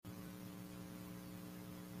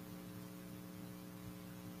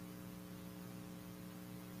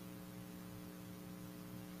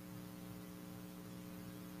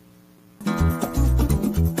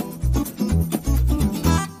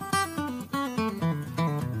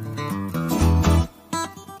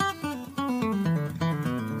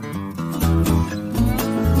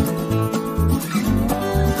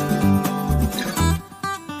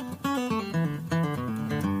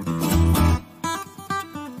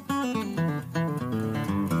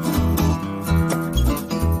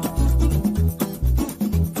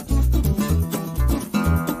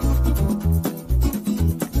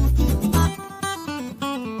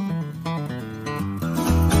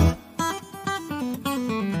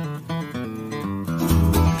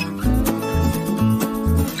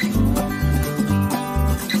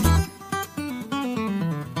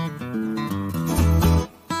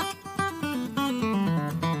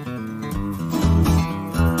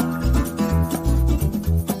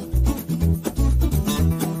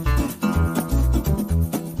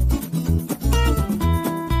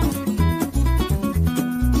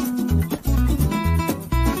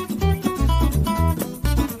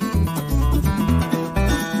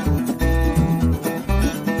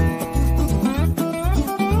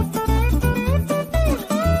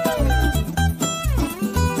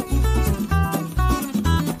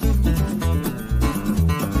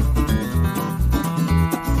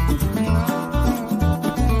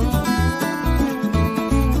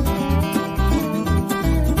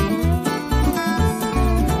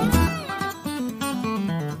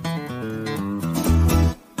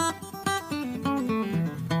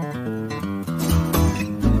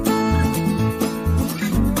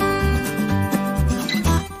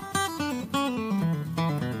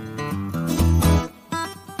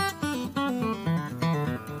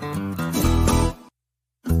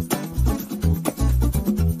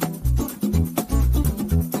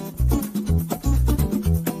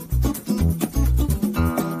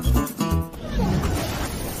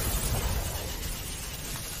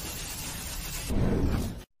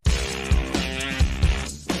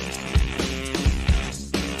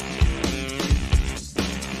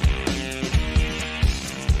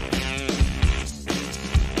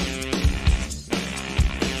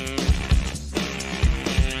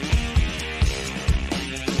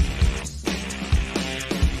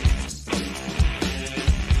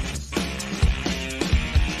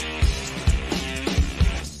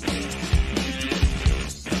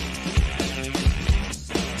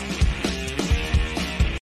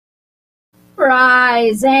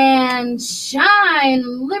Rise and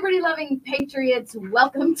shine, liberty-loving patriots.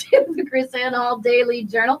 Welcome to the KrisAnne Hall Daily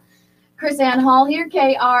Journal. KrisAnne Hall here,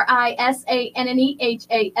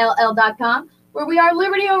 KrisAnnehall.com, where we are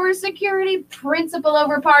liberty over security, principle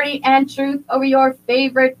over party, and truth over your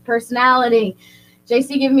favorite personality.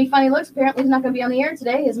 JC giving me funny looks. Apparently he's not going to be on the air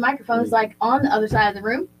today. His microphone is like on the other side of the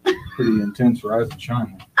room. Pretty intense rise and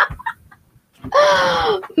shine.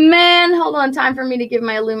 Man, hold on. Time for me to give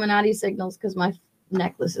my Illuminati signals because my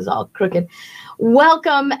necklace is all crooked.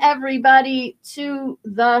 Welcome, everybody, to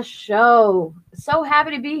the show. So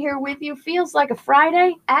happy to be here with you. Feels like a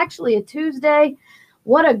Friday, actually a Tuesday.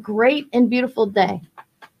 What a great and beautiful day.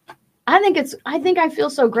 I think I feel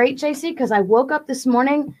so great, JC, because I woke up this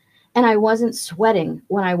morning and I wasn't sweating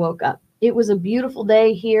when I woke up. It was a beautiful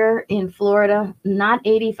day here in Florida, not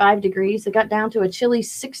 85 degrees. It got down to a chilly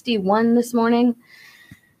 61 this morning.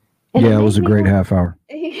 And yeah, it was a great half hour.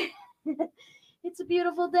 It's a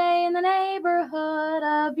beautiful day in the neighborhood,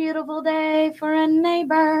 a beautiful day for a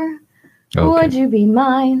neighbor. Okay. Would you be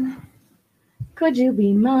mine? Could you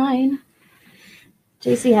be mine?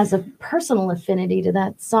 JC has a personal affinity to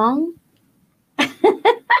that song. Look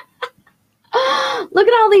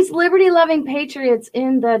at all these liberty-loving patriots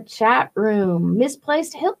in the chat room.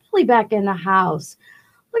 Misplaced Hillbilly back in the house.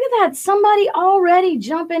 Look at that. Somebody already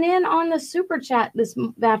jumping in on the super chat this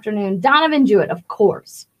afternoon. Donovan Jewett, of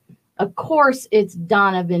course. Of course it's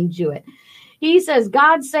Donovan Jewett. He says,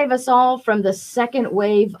 God save us all from the second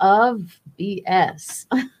wave of BS.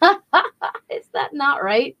 Is that not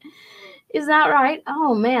right? Is that right?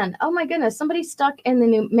 Oh, man. Oh, my goodness. Somebody stuck in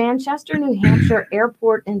the Manchester, New Hampshire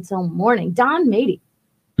airport until morning. Don Mady.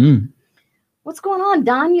 What's going on,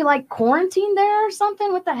 Don? You like quarantined there or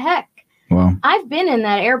something? What the heck? Well, I've been in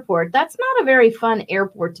that airport. That's not a very fun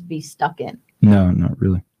airport to be stuck in. No, not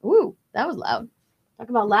really. Ooh, that was loud. Talk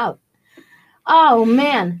about loud. Oh,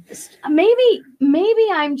 man. Maybe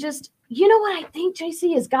I'm just, you know what I think,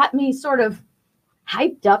 JC, has got me sort of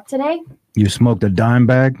hyped up today? You smoked a dime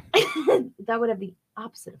bag? That would have the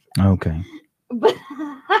opposite effect. Okay. But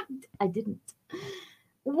I didn't.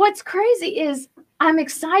 What's crazy is I'm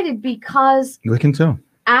excited because I can tell.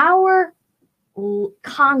 Our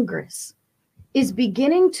Congress is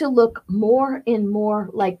beginning to look more and more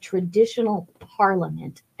like traditional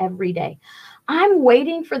parliament every day. I'm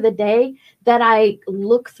waiting for the day that I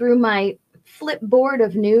look through my flipboard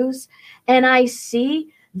of news and I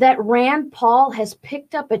see that Rand Paul has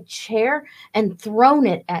picked up a chair and thrown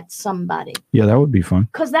it at somebody. Yeah, that would be fun.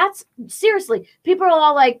 Because that's, seriously, people are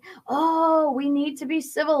all like, oh, we need to be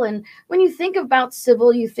civil. And when you think about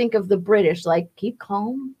civil, you think of the British, like, keep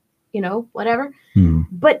calm, you know, whatever.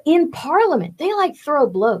 But in Parliament, they like throw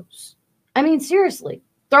blows. I mean, seriously,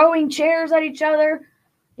 throwing chairs at each other,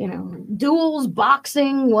 you know, duels,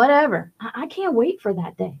 boxing, whatever. I can't wait for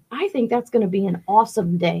that day. I think that's going to be an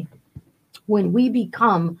awesome day when we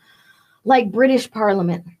become like British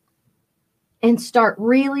Parliament and start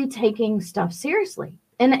really taking stuff seriously.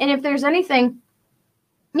 And if there's anything,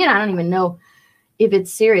 you know, I don't even know if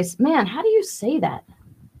it's serious. Man, how do you say that?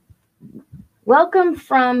 Welcome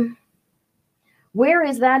from, where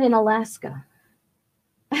is that in Alaska?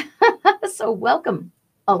 So welcome,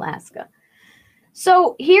 Alaska.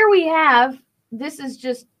 So here we have, this is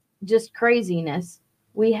just craziness.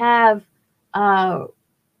 We have, there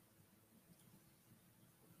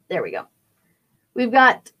we go. We've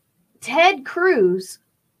got Ted Cruz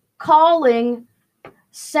calling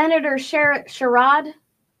Senator Sherrod.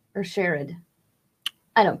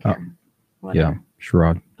 I don't care. Yeah,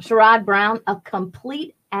 Sherrod Brown, a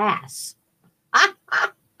complete ass. That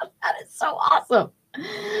is so awesome.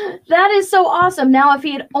 That is so awesome. Now, if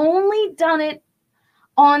he had only done it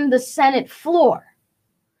on the Senate floor,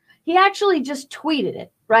 he actually just tweeted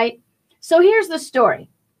it, right? So here's the story.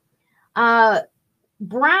 Sherrod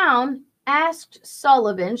Brown asked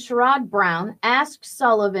Sullivan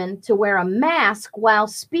to wear a mask while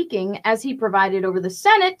speaking as he presided over the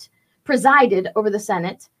Senate.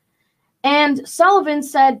 And Sullivan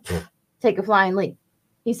said, take a flying leap.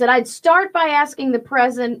 He said, I'd start by asking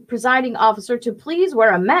the presiding officer to please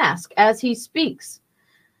wear a mask as he speaks.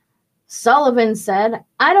 Sullivan said,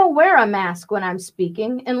 I don't wear a mask when I'm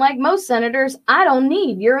speaking. And like most senators, I don't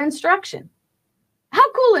need your instruction.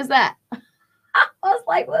 How cool is that? I was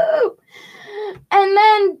like, woo. And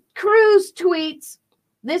then Cruz tweets,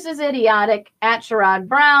 this is idiotic. At Sherrod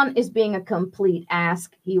Brown is being a complete ass.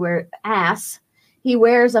 He wears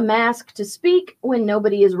a mask to speak when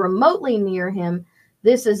nobody is remotely near him.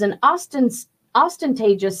 This is an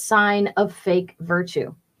ostentatious sign of fake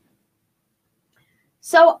virtue.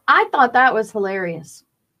 So I thought that was hilarious.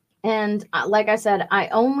 And like I said, I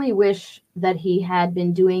only wish that he had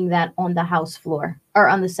been doing that on the House floor or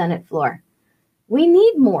on the Senate floor. We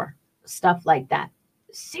need more stuff like that.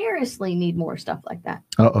 Seriously need more stuff like that.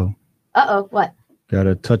 Uh-oh. What? Got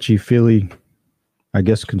a touchy-feely, I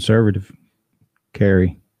guess, conservative,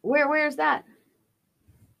 Carrie. Where's that?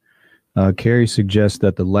 Carrie suggests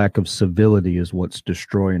that the lack of civility is what's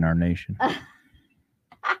destroying our nation.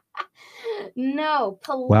 No,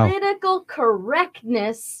 political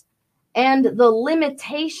correctness and the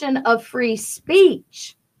limitation of free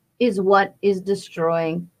speech is what is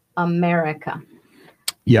destroying America.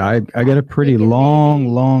 Yeah, I got a pretty long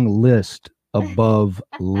list above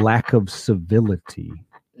lack of civility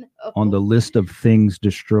on the list of things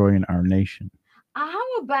destroying our nation.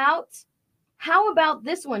 How about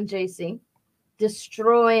this one, JC?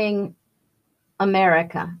 Destroying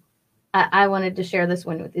America. I wanted to share this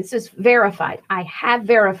one with you. This is verified. I have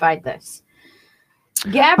verified this.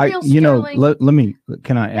 Gabrielle Sterling.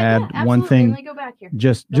 Can I add one thing? Let me go back here.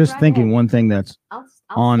 Just thinking ahead. One thing that's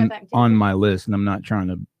on my list, and I'm not trying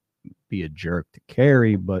to be a jerk to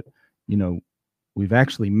Carrie, but we've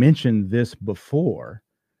actually mentioned this before,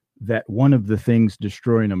 that one of the things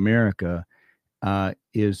destroying America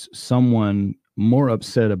is someone more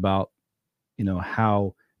upset about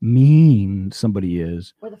how mean somebody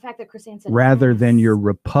is, or the fact that Chris Hansen rather than your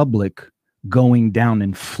republic going down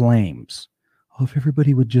in flames. Oh, if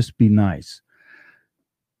everybody would just be nice.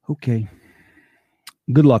 Okay.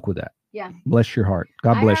 Good luck with that. Yeah. Bless your heart.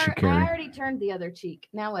 God bless you, Carrie. I already turned the other cheek.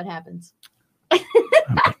 Now what happens?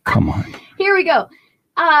 Come on. Here we go.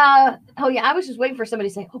 I was just waiting for somebody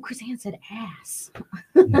to say, "Oh, Chris Hansen said ass."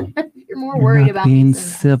 You're more worried about being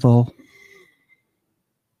civil.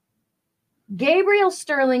 Gabrielle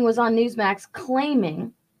Sterling was on Newsmax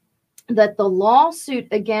claiming that the lawsuit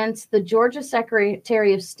against the Georgia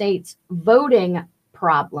Secretary of State's voting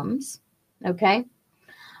problems,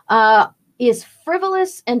 is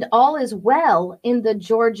frivolous and all is well in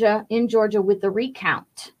Georgia with the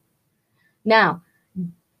recount. Now,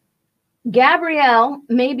 Gabrielle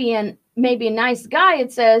may be a nice guy,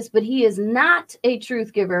 it says, but he is not a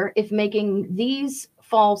truth giver if making these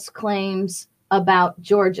false claims about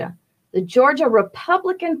Georgia. The Georgia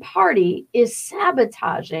Republican Party is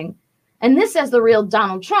sabotaging, and this says the real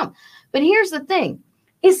Donald Trump. But here's the thing.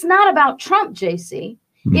 It's not about Trump, JC.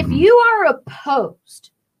 Mm-hmm. If you are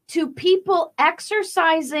opposed to people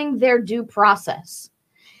exercising their due process,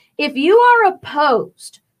 if you are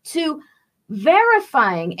opposed to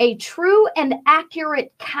verifying a true and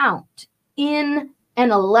accurate count in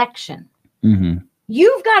an election, mm-hmm.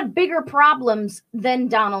 you've got bigger problems than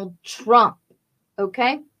Donald Trump,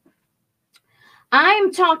 okay?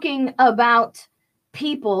 I'm talking about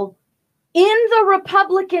people in the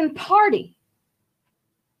Republican Party.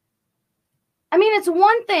 I mean, it's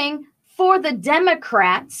one thing for the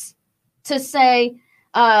Democrats to say,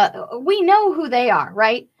 we know who they are,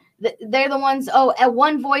 right? They're the ones, at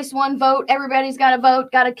one voice, one vote, everybody's got to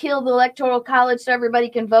vote, got to kill the Electoral College so everybody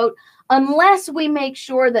can vote, unless we make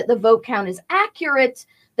sure that the vote count is accurate,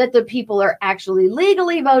 that the people are actually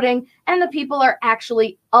legally voting, and the people are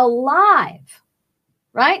actually alive,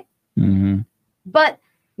 right? Mm-hmm. But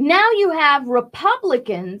now you have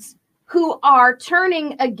Republicans who are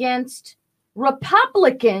turning against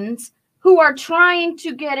Republicans who are trying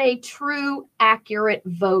to get a true, accurate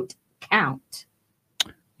vote count.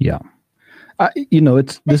 Yeah.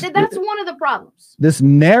 It's this. That's one of the problems. This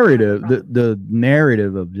narrative, the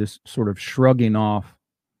narrative of just sort of shrugging off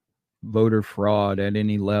voter fraud at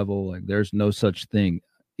any level, like there's no such thing,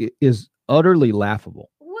 is utterly laughable.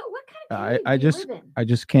 What kind of country do you live in? I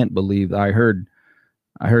just can't believe I heard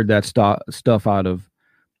that stuff out of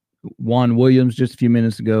Juan Williams just a few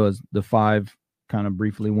minutes ago as the five kind of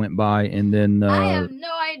briefly went by, and then I have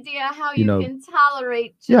no idea how you can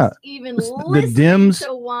tolerate even listening the Dems,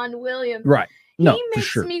 to Juan Williams. Right. No, he makes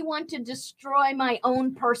for sure. me want to destroy my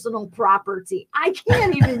own personal property. I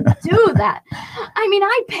can't even do that. I mean,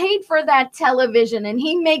 I paid for that television and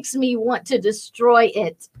he makes me want to destroy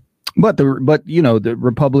it. But the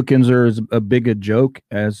Republicans are as big a joke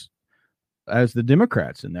as the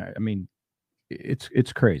Democrats in there. I mean,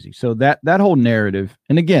 it's crazy. So that whole narrative,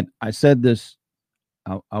 and again, I said this,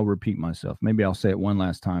 I'll repeat myself. Maybe I'll say it one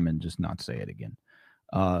last time and just not say it again.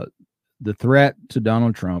 The threat to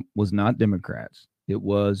Donald Trump was not Democrats. It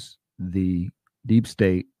was the deep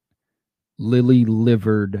state,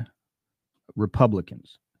 lily-livered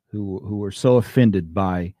Republicans who were so offended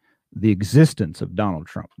by the existence of Donald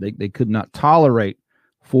Trump. They could not tolerate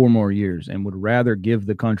 4 more years and would rather give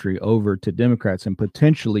the country over to Democrats and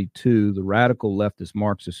potentially to the radical leftist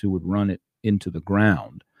Marxists who would run it into the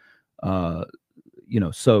ground.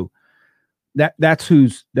 So that's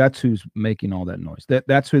who's making all that noise.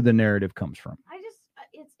 That's who the narrative comes from.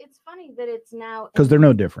 It's funny that it's now, because they're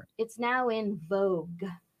no different. It's now in vogue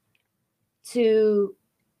to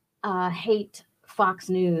hate Fox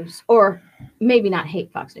News, or maybe not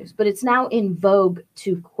hate Fox News, but it's now in vogue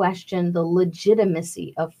to question the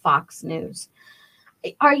legitimacy of Fox News.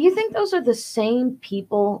 You think those are the same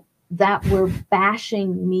people that were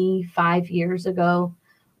bashing me 5 years ago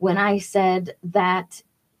when I said that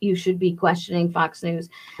you should be questioning Fox News?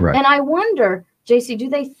 Right. And I wonder, JC, do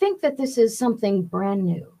they think that this is something brand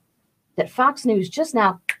new? That Fox News just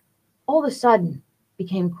now, all of a sudden,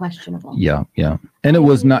 became questionable? Yeah. And it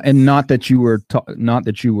was not that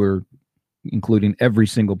you were including every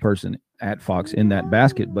single person at Fox in that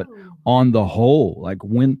basket, but on the whole, like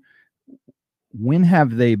when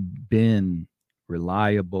have they been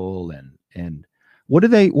reliable and what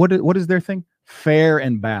is their thing? Fair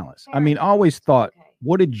and balanced. I mean, I always thought,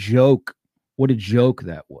 what a joke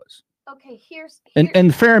that was. Okay, here's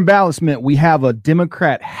and fair and balanced meant we have a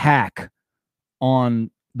Democrat hack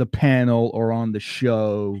on the panel or on the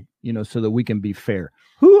show, so that we can be fair.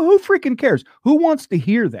 Who freaking cares? Who wants to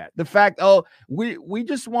hear that? The fact, we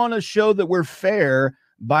just want to show that we're fair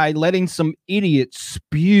by letting some idiot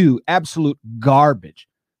spew absolute garbage.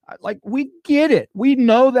 Like, we get it. We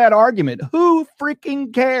know that argument. Who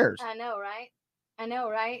freaking cares? I know, right?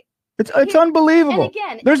 It's unbelievable. And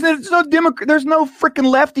again, there's no Democrat, there's no freaking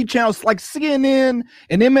lefty channels like CNN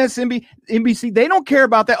and MSNBC. They don't care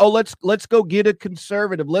about that. Oh, let's go get a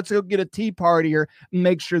conservative. Let's go get a Tea Partier and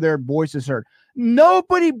make sure their voice is heard.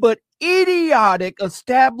 Nobody but idiotic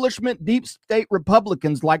establishment deep state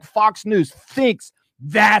Republicans like Fox News thinks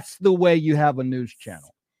that's the way you have a news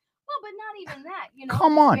channel. Well, but not even that.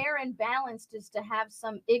 Come on. Fair and balanced is to have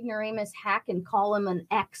some ignoramus hack and call him an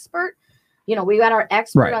expert. We got our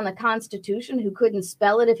expert on the Constitution who couldn't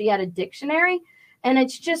spell it if he had a dictionary. And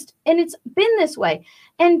it's been this way.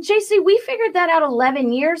 And JC, we figured that out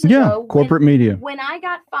 11 years ago. Yeah, corporate media. When I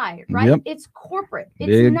got fired, right? Yep. It's corporate.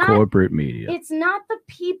 Big corporate media. It's not the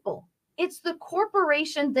people. It's the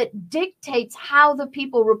corporation that dictates how the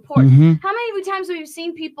people report. Mm-hmm. How many times have you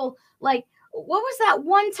seen people like, what was that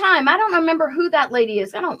one time? I don't remember who that lady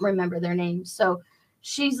is. I don't remember their name. So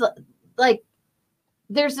she's like,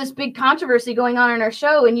 there's this big controversy going on in her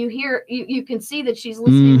show, and you can see that she's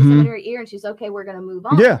listening to something in her ear, and she's okay. We're going to move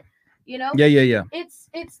on. Yeah. Yeah. It's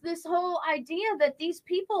this whole idea that these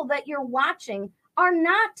people that you're watching are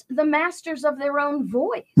not the masters of their own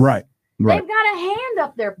voice. Right. They've got a hand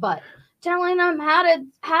up their butt telling them how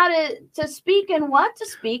to speak and what to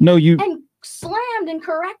speak. And slammed and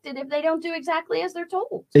corrected if they don't do exactly as they're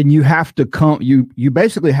told. And you have to you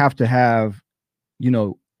basically have to have,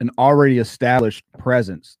 an already established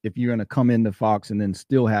presence if you're going to come into Fox and then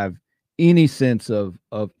still have any sense of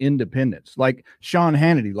independence. Like Sean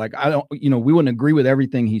Hannity, like we wouldn't agree with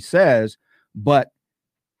everything he says, but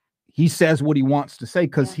he says what he wants to say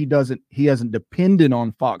because he hasn't depended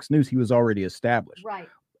on Fox News. He was already established. Right.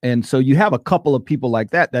 And so you have a couple of people like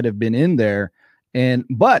that have been in there, and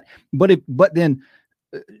but then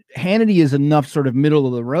Hannity is enough sort of middle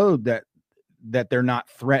of the road that they're not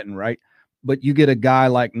threatened, right? But you get a guy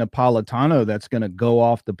like Napolitano that's going to go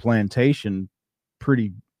off the plantation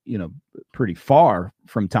pretty far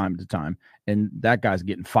from time to time, and that guy's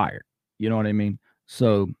getting fired. You know what I mean?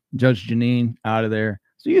 So Judge Jeanine out of there.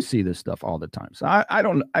 So you see this stuff all the time. So I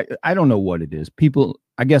don't know what it is. People,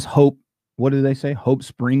 I guess, hope. What do they say? Hope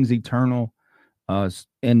springs eternal.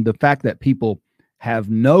 And the fact that people have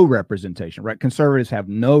no representation, right? Conservatives have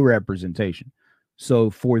no representation. So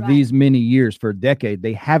for these many years, for a decade,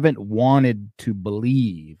 they haven't wanted to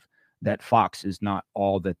believe that Fox is not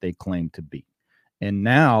all that they claim to be. And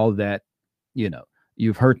now that,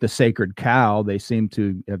 you've hurt the sacred cow, they seem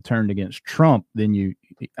to have turned against Trump, then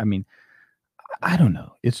I don't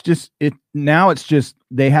know. It's just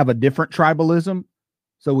they have a different tribalism.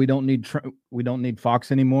 So we don't need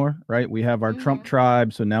Fox anymore, right? We have our Trump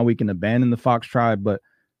tribe, so now we can abandon the Fox tribe. But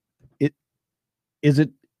is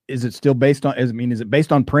it still based on? Is it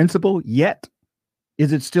based on principle yet?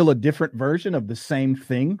 Is it still a different version of the same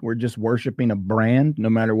thing? We're just worshiping a brand,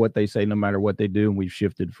 no matter what they say, no matter what they do, and we've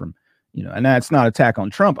shifted from, And that's not attack on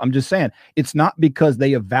Trump. I'm just saying it's not because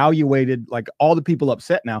they evaluated, like all the people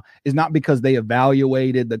upset now is not because they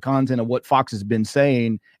evaluated the content of what Fox has been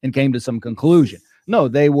saying and came to some conclusion. No,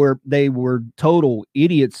 they were total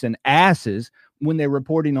idiots and asses when they're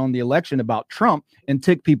reporting on the election about Trump and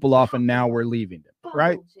tick people off, and now we're leaving them,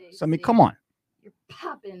 right? JC. So come on. You're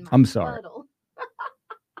popping. I'm sorry.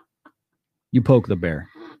 You poke the bear.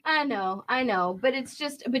 I know, but it's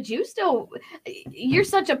just, but you're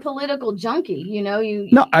such a political junkie,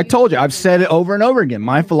 No, I told you, I've said it over and over again.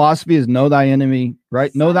 My philosophy is know thy enemy,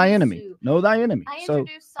 right? Know thy enemy. Know thy enemy. So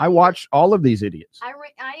I watch all of these idiots. I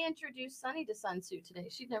introduced Sunny to Sun Tzu today.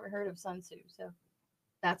 She'd never heard of Sun Tzu, so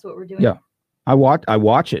that's what we're doing. Yeah, I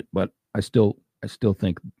watch it, but I still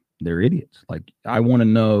think they're idiots. Like, I want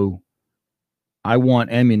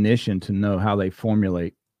ammunition to know how they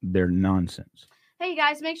formulate their nonsense. Hey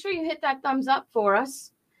guys, make sure you hit that thumbs up for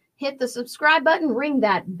us. Hit the subscribe button, ring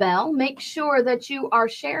that bell. Make sure that you are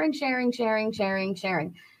sharing. Share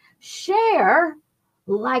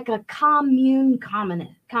like a communist.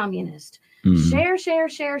 Mm-hmm.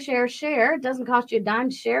 Share. It doesn't cost you a dime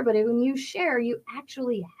to share, but when you share, you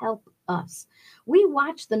actually help us. We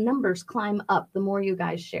watch the numbers climb up the more you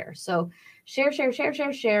guys share. So share.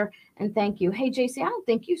 And thank you. Hey, JC, I don't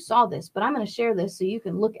think you saw this, but I'm going to share this so you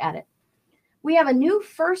can look at it. We have a new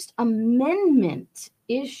First Amendment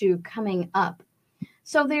issue coming up.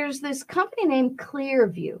 So there's this company named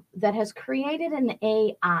Clearview that has created an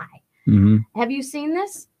AI. Mm-hmm. Have you seen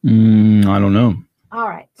this? I don't know. All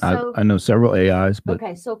right. So I know several AIs, but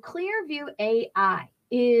okay. So Clearview AI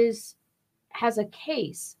has a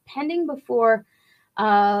case pending before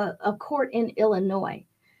a court in Illinois,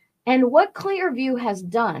 and what Clearview has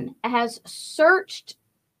done has searched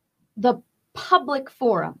the public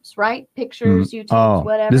forums, right? Pictures, YouTube,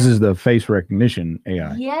 whatever. This is the face recognition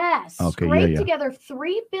AI. Yes. Okay. Scraped together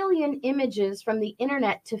 3 billion images from the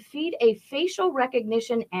internet to feed a facial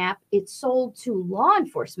recognition app it sold to law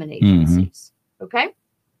enforcement agencies. Mm-hmm. Okay.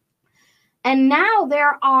 And now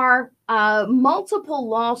there are multiple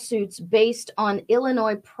lawsuits based on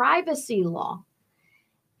Illinois privacy law.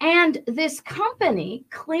 And this company,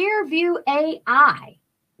 Clearview AI,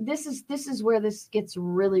 this is where this gets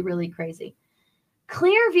really, really crazy.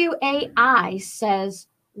 Clearview AI says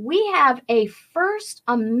we have a First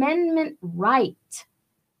Amendment right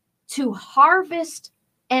to harvest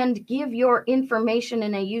and give your information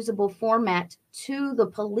in a usable format to the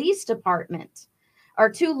police department or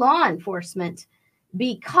to law enforcement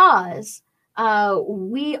because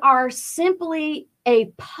we are simply a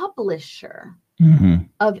publisher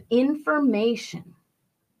of information.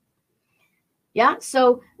 Yeah,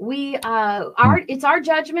 so it's our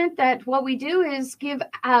judgment that what we do is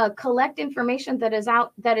collect information that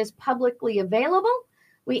is publicly available.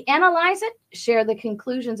 We analyze it, share the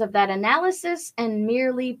conclusions of that analysis, and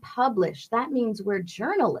merely publish. That means we're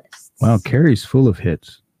journalists. Wow, Carrie's full of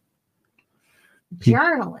hits.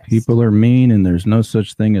 Journalists. People are mean, and there's no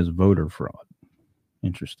such thing as voter fraud.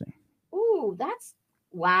 Interesting. Ooh,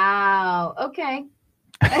 wow. Okay.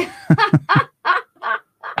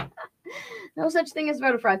 No such thing as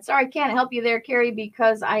voter fraud. Sorry, I can't help you there, Carrie,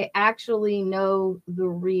 because I actually know the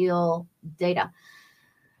real data.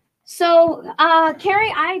 So,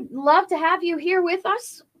 Carrie, I'd love to have you here with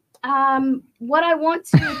us. What I want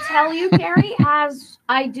to tell you, Carrie, as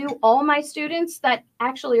I do all my students that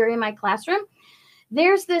actually are in my classroom,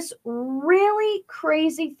 there's this really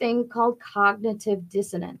crazy thing called cognitive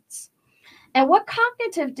dissonance. And what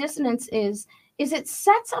cognitive dissonance is it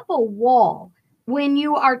sets up a wall when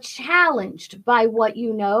you are challenged by what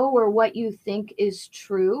you know or what you think is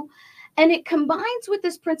true. And it combines with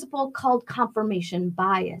this principle called confirmation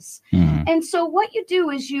bias. Mm-hmm. And so what you do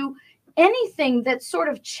is anything that sort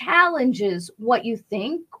of challenges what you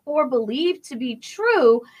think or believe to be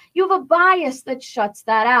true, you have a bias that shuts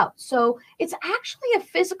that out. So it's actually a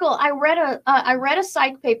physical. I read a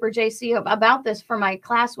psych paper, JC, about this for my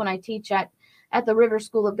class when I teach at the Rivers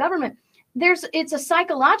School of Government. It's a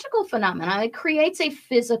psychological phenomenon. It creates a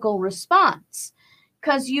physical response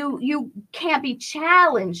because you can't be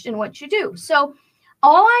challenged in what you do. So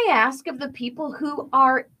all I ask of the people who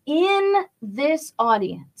are in this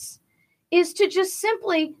audience is to just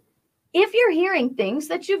simply, if you're hearing things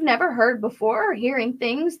that you've never heard before or hearing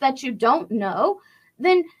things that you don't know,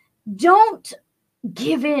 then don't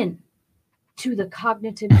give in to the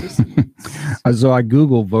cognitive dissonance. So I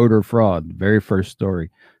Googled voter fraud, the very first story.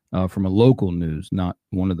 From a local news, not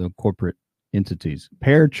one of the corporate entities.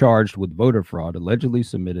 Pair charged with voter fraud allegedly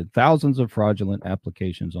submitted thousands of fraudulent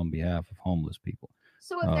applications on behalf of homeless people.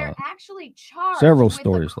 So if they're actually charged several with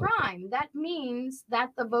stories a crime, that means that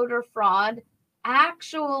the voter fraud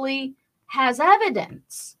actually has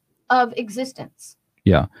evidence of existence.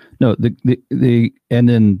 Yeah. No, the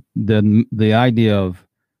idea of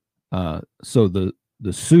so the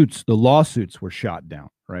lawsuits were shot down,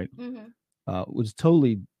 right? Mm-hmm. Was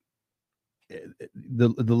totally the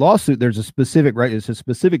lawsuit. There's a specific right. It's a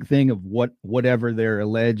specific thing of whatever they're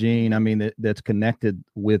alleging. I mean, that's connected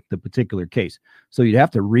with the particular case. So you'd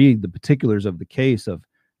have to read the particulars of the case of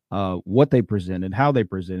what they presented, how they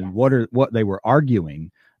presented, what they were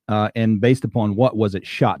arguing, and based upon what was it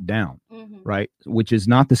shot down, right? Which is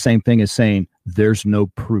not the same thing as saying there's no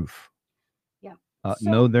proof.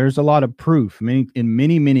 No, there's a lot of proof. In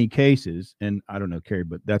many cases, and I don't know, Carrie,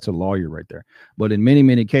 but that's a lawyer right there. But in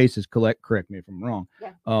many cases, correct me if I'm wrong.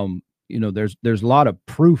 There's a lot of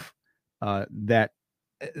proof that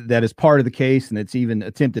is part of the case, and it's even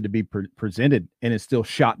attempted to be presented, and it's still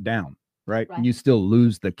shot down, right? And you still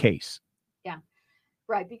lose the case. Yeah,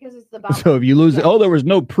 right, because it's about. So if you lose it, there was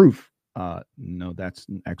no proof. No, that's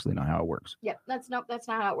actually not how it works. Yeah, that's not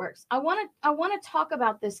how it works. I want to talk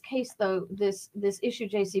about this case though, this issue,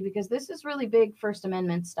 JC, because this is really big First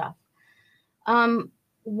Amendment stuff.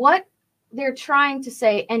 What they're trying to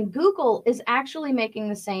say, and Google is actually making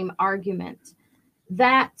the same argument,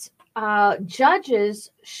 that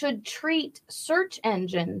judges should treat search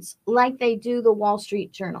engines like they do the Wall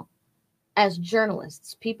Street Journal, as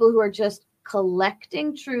journalists, people who are just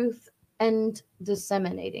collecting truth and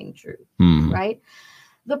disseminating truth, right?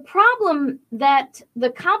 The problem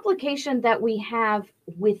the complication that we have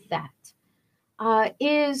with that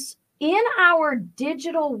is in our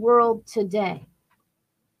digital world today,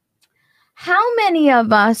 how many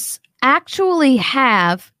of us actually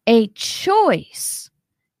have a choice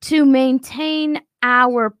to maintain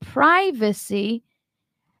our privacy,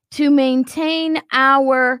 to maintain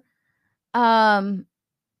our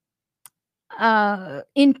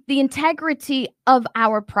in the integrity of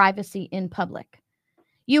our privacy in public?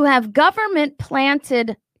 You have government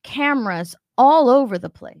planted cameras all over the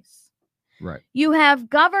place. Right. You have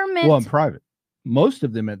government. Well, and private. Most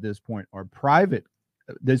of them at this point are private.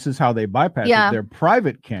 This is how they bypass it. They're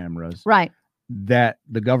private cameras. Right. That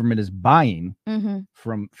the government is buying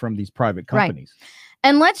from these private companies. Right.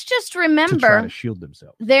 And let's just remember, to try to shield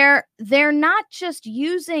themselves. They're not just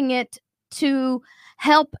using it to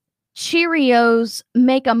help Cheerios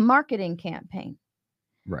make a marketing campaign.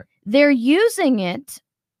 Right. They're using it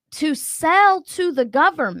to sell to the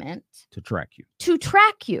government. To track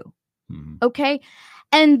you. Okay.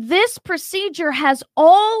 And this procedure has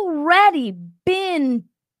already been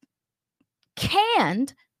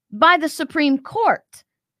canned by the Supreme Court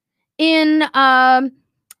and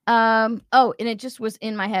it just was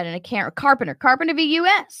in my head and I can't. Carpenter v.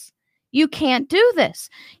 U.S. You can't do this.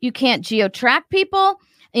 You can't geo-track people.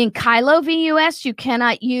 In Kylo v. U.S., you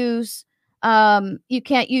can't use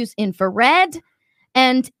infrared.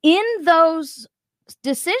 And in those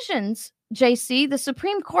decisions, JC, the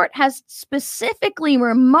Supreme Court has specifically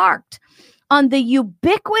remarked on the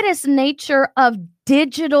ubiquitous nature of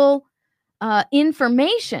digital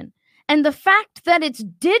information. And the fact that it's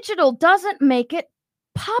digital doesn't make it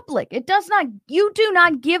public. You do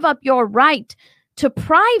not give up your right to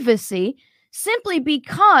privacy simply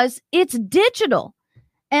because it's digital.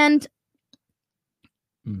 And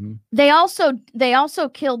they also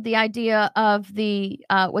killed the idea of the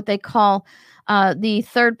what they call the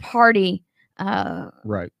third party.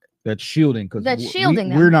 Right. That's shielding, because them.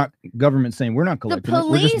 We're not government saying we're not collecting it.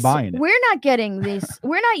 We're just buying it. We're not getting these.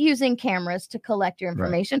 We're not using cameras to collect your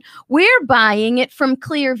information. Right. We're buying it from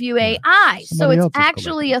Clearview AI. So it's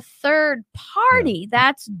actually a third party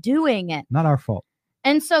that's doing it. Not our fault.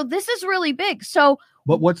 And so this is really big. So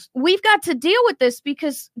we've got to deal with this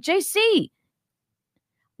because, JC,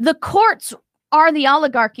 the courts are the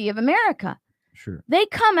oligarchy of America. Sure. They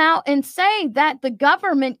come out and say that the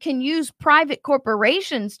government can use private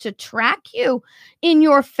corporations to track you in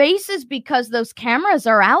your faces because those cameras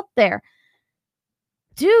are out there.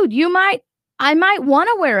 Dude, I might want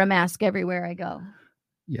to wear a mask everywhere I go.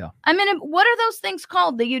 Yeah. I mean, what are those things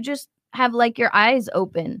called that you just have like your eyes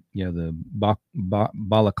open? Yeah, the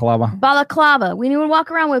balaclava. Balaclava. We need to walk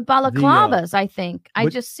around with balaclavas, I think.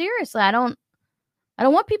 Seriously, I don't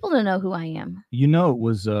want people to know who I am.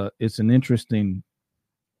 It's an interesting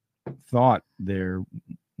thought there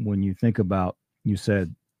when you think about, you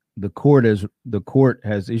said the court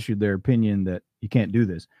has issued their opinion that you can't do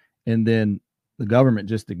this, and then the government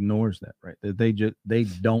just ignores that, right? That they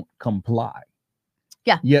don't comply.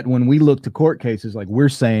 Yeah. Yet when we look to court cases, like we're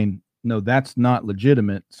saying, no, that's not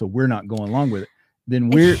legitimate, so we're not going along with it. Then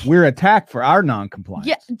we're attacked for our non-compliance.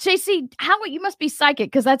 Yeah, JC, you must be psychic,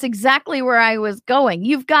 because that's exactly where I was going.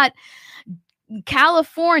 You've got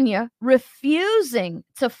California refusing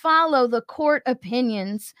to follow the court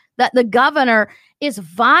opinions that the governor is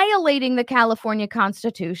violating the California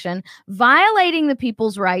Constitution, violating the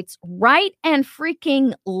people's rights, right and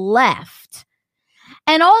freaking left.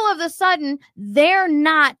 And all of a sudden, they're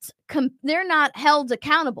not held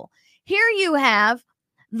accountable. Here you have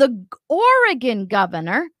the Oregon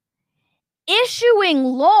governor issuing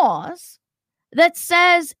laws that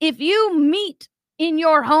says if you meet in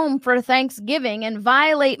your home for Thanksgiving and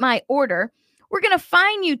violate my order, we're going to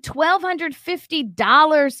fine you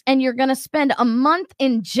 $1,250 and you're going to spend a month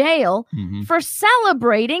in jail for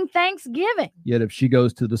celebrating Thanksgiving. Yet if she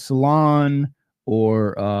goes to the salon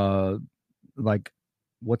or like,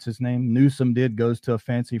 what's his name? Newsom goes to a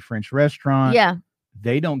fancy French restaurant. Yeah.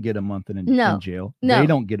 They don't get a month in jail. No. They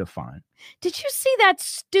don't get a fine. Did you see that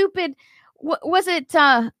stupid, was it,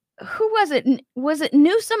 who was it? Was it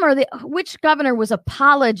Newsom or which governor was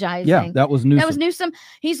apologizing? Yeah, that was Newsom. That was Newsom.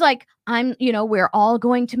 He's like, we're all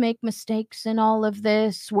going to make mistakes in all of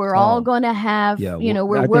this. We're all going to have,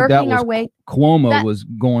 we're working our way. Cuomo was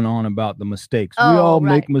going on about the mistakes. We all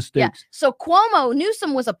make mistakes. Yeah. So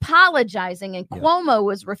Newsom was apologizing, and Cuomo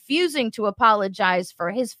was refusing to apologize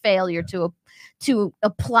for his failure to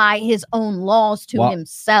apply his own laws to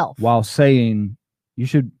himself. While saying, you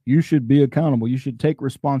should be accountable. You should take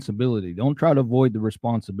responsibility. Don't try to avoid the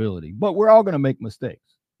responsibility. But we're all going to make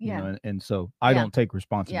mistakes. Yeah. And so I don't take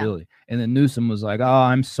responsibility. Yeah. And then Newsom was like, "Oh,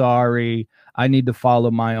 I'm sorry. I need to follow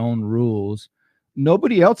my own rules."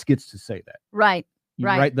 Nobody else gets to say that. Right.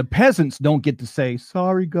 Right. The peasants don't get to say,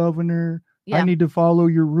 "Sorry, governor. I need to follow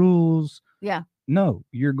your rules." Yeah. No,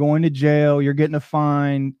 you're going to jail. You're getting a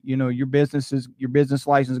fine. Your business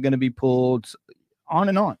license is going to be pulled, on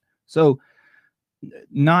and on. So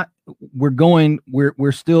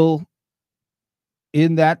we're still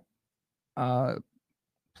in that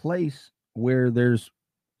place where there's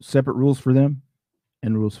separate rules for them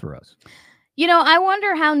and rules for us. I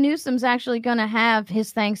wonder how Newsom's actually going to have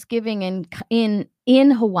his Thanksgiving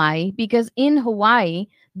in Hawaii, because in Hawaii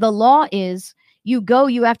the law is you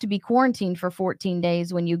have to be quarantined for 14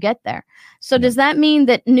 days when you get there. So does that mean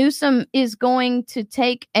that Newsom is going to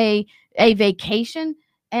take a vacation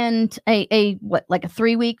and a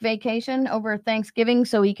 3-week vacation over Thanksgiving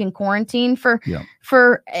so he can quarantine for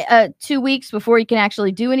 2 weeks before he can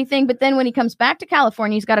actually do anything? But then when he comes back to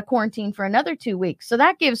California, he's got to quarantine for another 2 weeks. So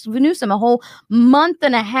that gives Newsom a whole month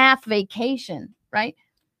and a half vacation, right?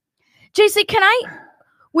 JC,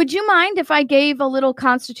 would you mind if I gave a little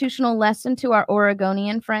constitutional lesson to our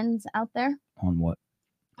Oregonian friends out there? On what?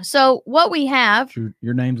 So what we have...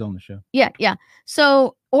 Your name's on the show. Yeah.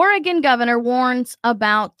 So Oregon governor warns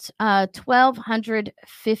about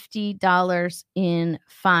 $1,250 in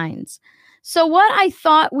fines. So what I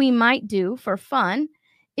thought we might do for fun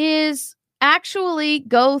is actually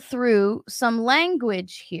go through some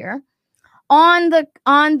language here on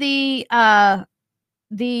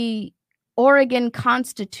the Oregon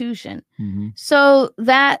Constitution, so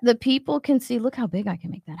that the people can see. Look how big I can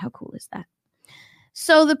make that. How cool is that?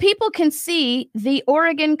 So the people can see the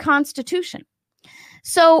Oregon Constitution.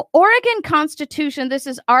 So Oregon Constitution, this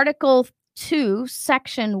is Article 2,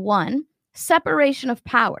 Section 1, separation of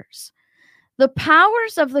powers. The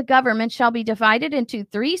powers of the government shall be divided into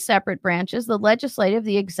 3 separate branches: the legislative,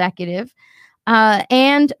 the executive,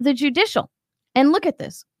 and the judicial. And look at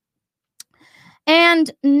this. And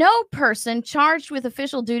no person charged with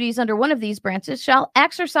official duties under one of these branches shall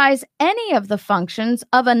exercise any of the functions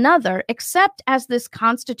of another except as this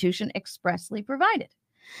Constitution expressly provided.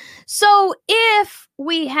 So if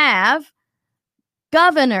we have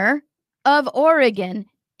governor of Oregon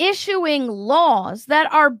issuing laws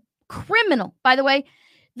that are criminal, by the way,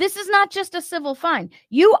 this is not just a civil fine.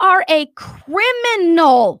 You are a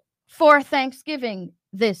criminal for Thanksgiving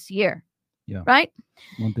this year. Yeah. Right?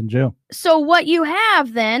 Month in jail. So what you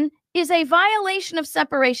have then is a violation of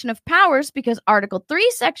separation of powers, because Article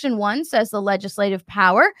 3, Section 1 says the legislative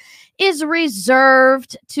power is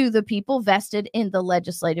reserved to the people vested in the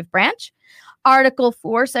legislative branch. Article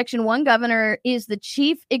 4, Section 1, governor is the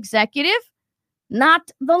chief executive, not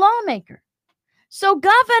the lawmaker. So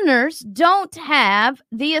governors don't have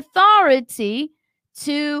the authority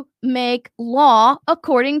to make law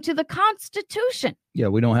according to the Constitution. Yeah,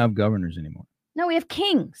 we don't have governors anymore. No, we have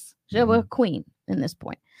kings. So we're a queen in this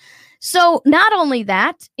point. So not only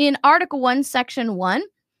that, in Article 1, Section 1,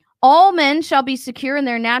 all men shall be secure in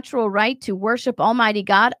their natural right to worship Almighty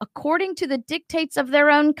God according to the dictates of their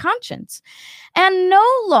own conscience. And no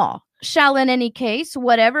law shall in any case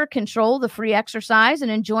whatever control the free exercise and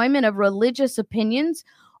enjoyment of religious opinions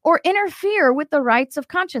or interfere with the rights of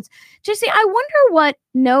conscience. JC, I wonder what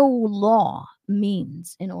no law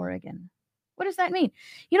means in Oregon. What does that mean?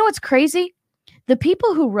 You know what's crazy? The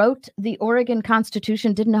people who wrote the Oregon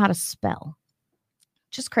Constitution didn't know how to spell.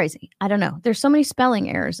 Just crazy. I don't know. There's so many spelling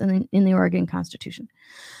errors in the Oregon Constitution.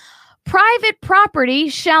 Private property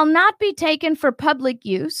shall not be taken for public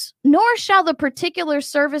use, nor shall the particular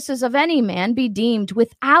services of any man be deemed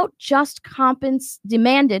without just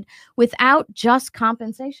demanded without just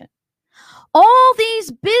compensation. All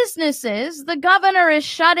these businesses the governor is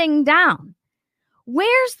shutting down.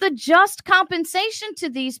 Where's the just compensation to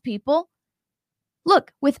these people?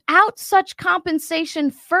 Look, without such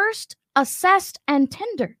compensation first assessed and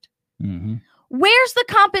tendered, where's the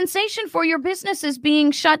compensation for your businesses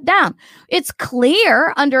being shut down? It's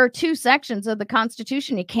clear under 2 sections of the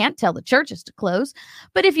Constitution, you can't tell the churches to close.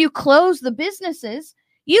 But if you close the businesses,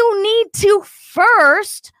 you need to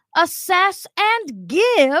first assess and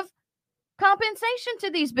give compensation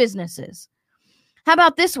to these businesses. How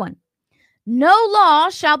about this one? No law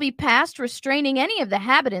shall be passed restraining any of the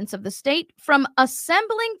inhabitants of the state from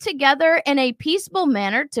assembling together in a peaceable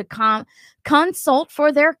manner to consult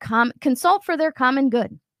for their common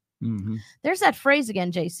good. There's that phrase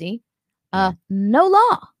again, JC. No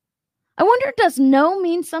law. I wonder, does no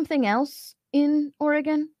mean something else in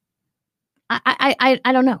Oregon? I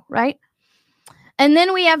don't know, right? And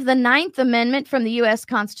then we have the 9th Amendment from the U.S.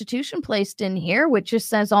 Constitution placed in here, which just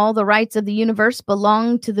says all the rights of the universe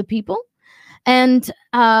belong to the people, and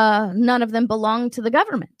none of them belong to the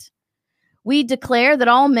government. We declare that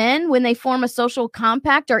all men, when they form a social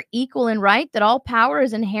compact, are equal in right, that all power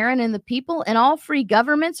is inherent in the people, and all free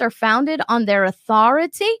governments are founded on their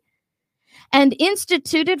authority and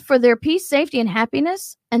instituted for their peace, safety, and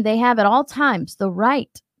happiness, and they have at all times the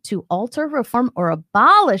right to alter, reform, or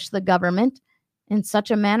abolish the government in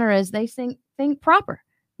such a manner as they think proper.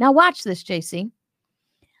 Now watch this, JC.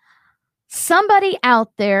 Somebody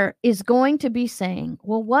out there is going to be saying,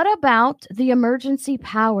 well, what about the Emergency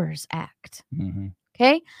Powers Act?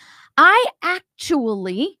 Okay. I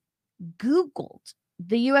actually Googled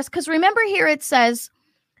the U.S. because remember here it says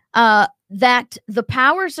that the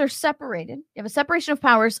powers are separated. You have a separation of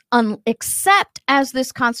powers except as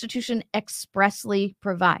this Constitution expressly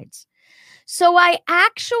provides. So I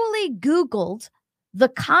actually Googled the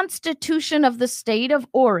Constitution of the state of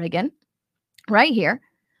Oregon right here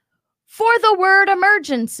for the word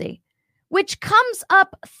emergency, which comes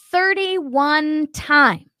up 31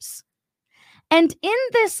 times. And in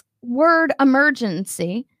this word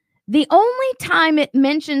emergency, the only time it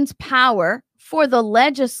mentions power for the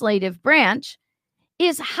legislative branch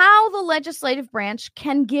is how the legislative branch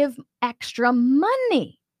can give extra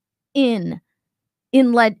money in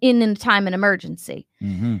a time of emergency.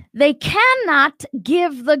 They cannot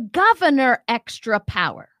give the governor extra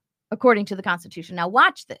power, according to the Constitution. Now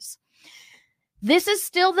watch this. This is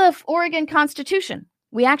still the Oregon Constitution.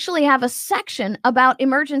 We actually have a section about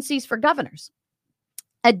emergencies for governors.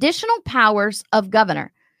 Additional powers of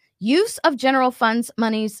governor. Use of general funds,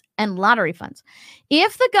 monies, and lottery funds.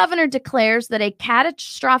 If the governor declares that a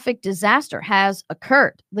catastrophic disaster has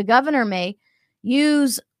occurred, the governor may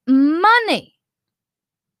use money,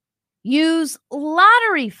 use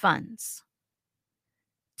lottery funds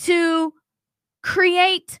to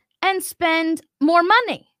create and spend more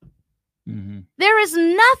money. There is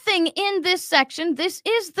nothing in this section. This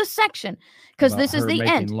is the section because this is the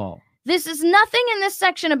end. Law. This is nothing in this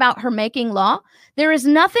section about her making law. There is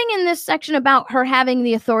nothing in this section about her having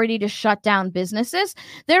the authority to shut down businesses.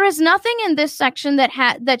 There is nothing in this section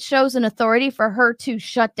that shows an authority for her to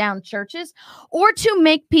shut down churches or to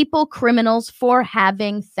make people criminals for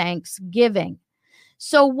having Thanksgiving.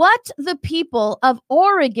 So what the people of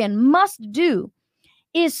Oregon must do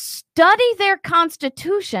is study their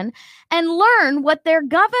constitution and learn what their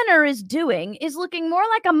governor is doing is looking more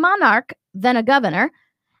like a monarch than a governor.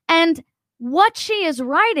 And what she is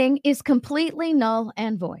writing is completely null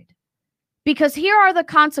and void. Because here are the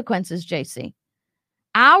consequences, JC.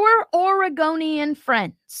 Our Oregonian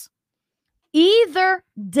friends either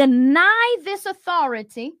deny this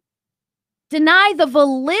authority, deny the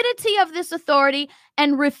validity of this authority,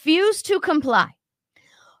 and refuse to comply,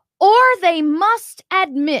 or they must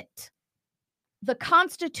admit the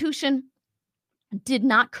Constitution did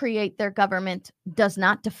not create their government, does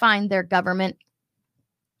not define their government,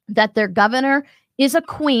 that their governor is a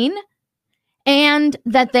queen, and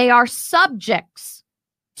that they are subjects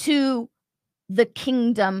to the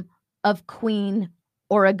kingdom of Queen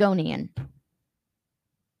Oregonian.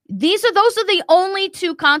 Those are the only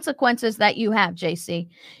 2 consequences that you have, JC.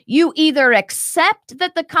 You either accept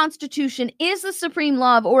that the Constitution is the supreme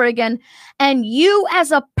law of Oregon, and you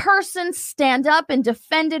as a person stand up and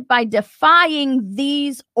defend it by defying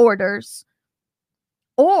these orders,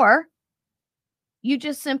 or you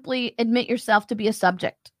just simply admit yourself to be a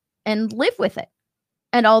subject and live with it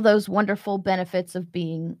and all those wonderful benefits of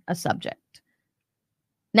being a subject.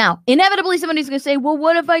 Now, inevitably, somebody's going to say, well,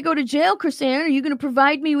 what if I go to jail, KrisAnne? Are you going to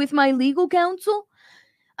provide me with my legal counsel?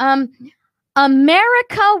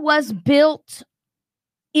 America was built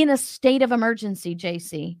in a state of emergency,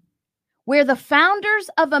 JC, where the founders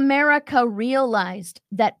of America realized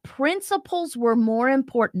that principles were more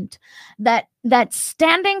important, that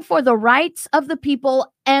standing for the rights of the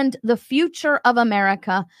people and the future of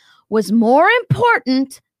America was more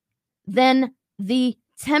important than the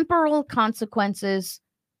temporal consequences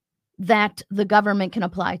that the government can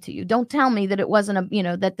apply to you. Don't tell me that it wasn't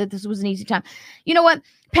that this was an easy time. You know what?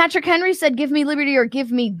 Patrick Henry said, give me liberty or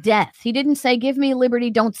give me death. He didn't say, give me liberty,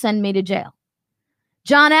 don't send me to jail.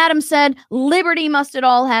 John Adams said, liberty must at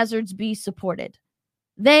all hazards be supported.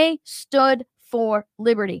 They stood for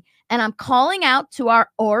liberty. And I'm calling out to our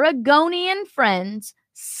Oregonian friends,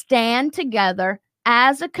 stand together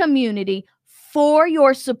as a community for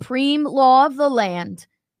your supreme law of the land,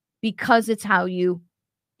 because it's how you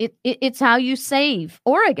it's how you save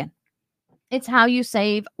Oregon. It's how you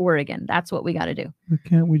save Oregon. That's what we got to do. But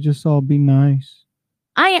can't we just all be nice?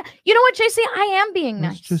 You know what, JC? I am being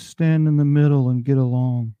nice. Let's just stand in the middle and get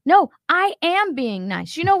along. No, I am being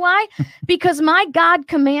nice. You know why? Because my God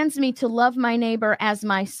commands me to love my neighbor as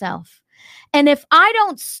myself. And if I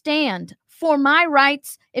don't stand for my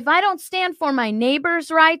rights, if I don't stand for my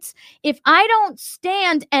neighbor's rights, if I don't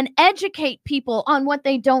stand and educate people on what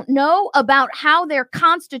they don't know about how their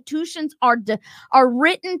constitutions are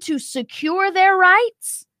written to secure their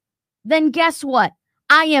rights, then guess what?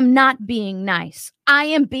 I am not being nice. I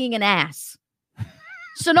am being an ass.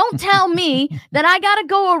 So don't tell me that I got to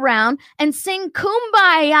go around and sing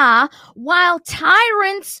Kumbaya while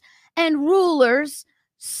tyrants and rulers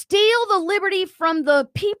steal the liberty from the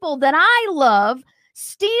people that I love,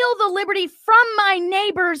 steal the liberty from my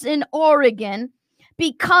neighbors in Oregon,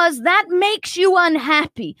 because that makes you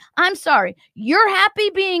unhappy. I'm sorry. You're happy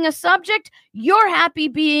being a subject. You're happy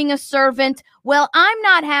being a servant. Well, I'm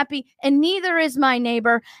not happy, and neither is my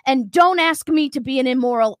neighbor. And don't ask me to be an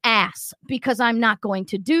immoral ass, because I'm not going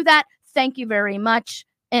to do that. Thank you very much.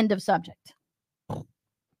 End of subject.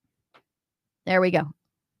 There we go.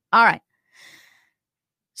 All right.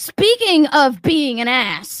 Speaking of being an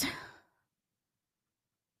ass,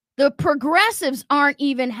 the progressives aren't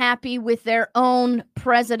even happy with their own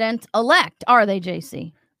president-elect, are they,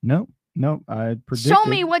 JC? No, I predicted. Show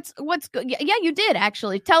me what's good. Yeah, you did,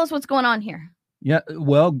 actually. Tell us what's going on here. Yeah,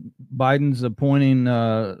 well, Biden's appointing,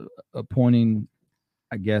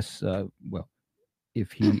 I guess,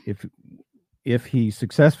 if he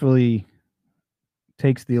successfully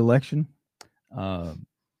takes the election,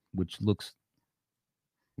 which looks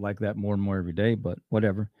like that more and more every day, but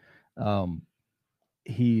whatever.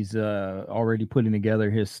 He's already putting together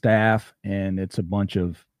his staff, and it's a bunch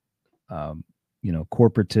of,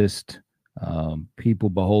 corporatist people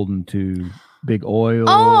beholden to big oil.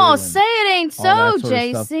 Oh, say it ain't so,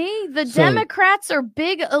 JC. The Democrats are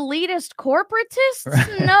big elitist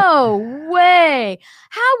corporatists? No way.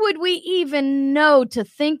 How would we even know to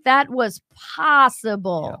think that was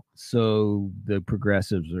possible? Yeah. So the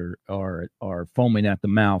progressives are foaming at the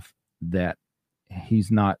mouth that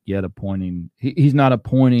he's not yet appointing. He's not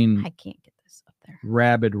appointing. I can't get this up there.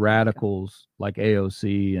 Rabid radicals like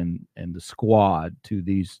AOC and the Squad to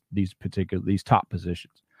these top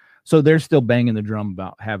positions. So they're still banging the drum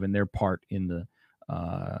about having their part in the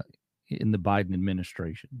Biden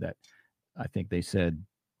administration. That I think they said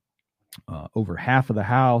over half of the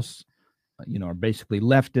House, are basically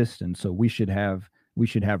leftist, and so we should have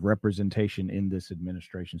representation in this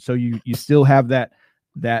administration. So you still have that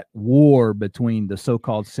war between the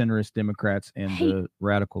so-called centrist Democrats and the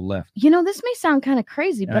radical left. This may sound kind of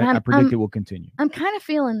crazy, but I predict it will continue. I'm kind of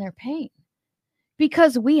feeling their pain,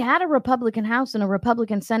 because we had a Republican House and a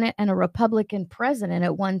Republican Senate and a Republican president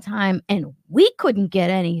at one time, and we couldn't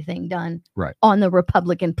get anything done on the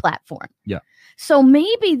Republican platform. Yeah. So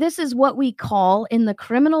maybe this is what we call in the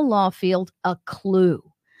criminal law field a clue.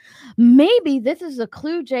 Maybe this is a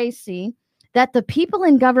clue, JC, that the people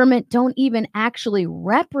in government don't even actually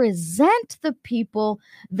represent the people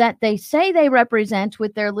that they say they represent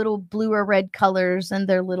with their little blue or red colors and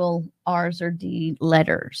their little R's or D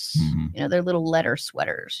letters, their little letter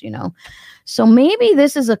sweaters, So maybe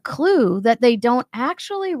this is a clue that they don't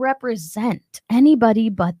actually represent anybody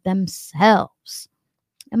but themselves.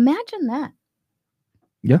 Imagine that.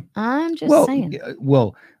 Yeah. I'm just saying.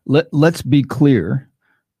 Well, let's be clear.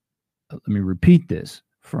 Let me repeat this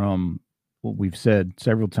from what we've said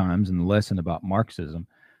several times in the lesson about Marxism.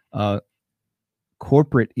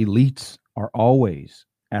 Corporate elites are always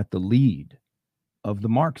at the lead of the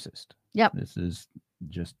Marxist. Yep. This is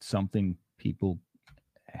just something people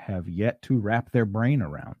have yet to wrap their brain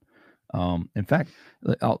around. In fact,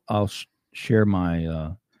 I'll share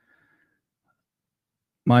my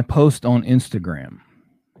my post on Instagram,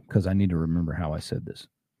 because I need to remember how I said this.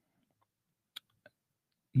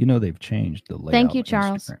 You know they've changed the layout. Thank you, of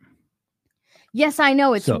Charles. Instagram. Yes, I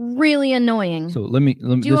know. It's really annoying. So let me.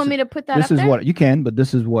 Do you want me to put that up This is there? what you can, but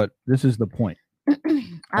this is the point.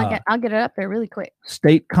 I'll get it up there really quick.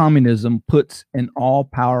 State communism puts an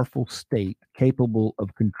all-powerful state capable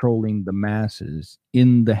of controlling the masses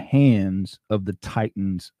in the hands of the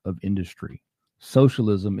titans of industry.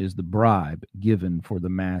 Socialism is the bribe given for the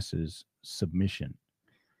masses' submission.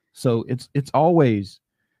 So it's always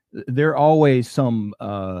some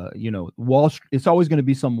it's always going to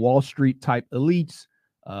be some Wall Street type elites,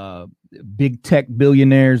 big tech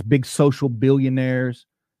billionaires, big social billionaires.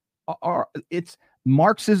 It's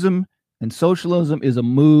Marxism and socialism is a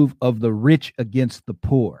move of the rich against the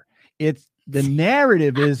poor. It's the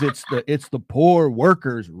narrative is it's the poor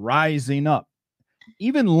workers rising up.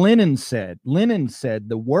 Even Lenin said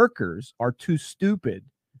the workers are too stupid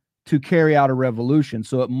to carry out a revolution,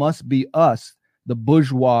 so it must be us, the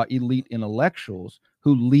bourgeois elite intellectuals,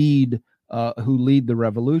 who lead the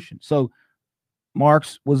revolution. So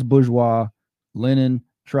Marx was bourgeois, Lenin,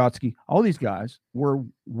 Trotsky, all these guys were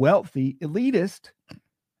wealthy elitists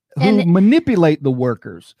who manipulate the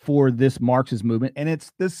workers for this Marxist movement, and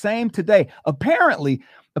it's the same today. Apparently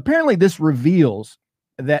this reveals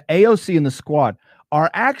that AOC and the squad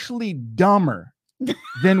are actually dumber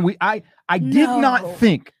than I did not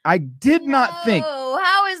think. I did not think.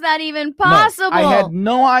 How is that even possible? No, I had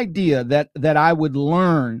no idea that I would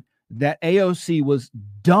learn that AOC was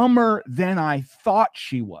dumber than I thought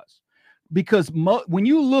she was. Because when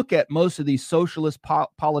you look at most of these socialist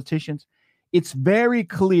politicians, it's very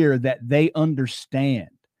clear that they understand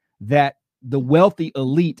that the wealthy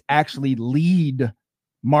elite actually lead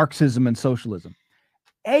Marxism and socialism.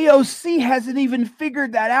 AOC hasn't even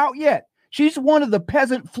figured that out yet. She's one of the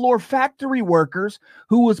peasant floor factory workers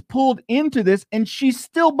who was pulled into this, and she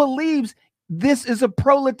still believes this is a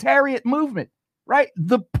proletariat movement, right?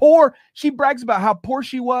 The poor, she brags about how poor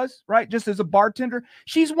she was, right? Just as a bartender.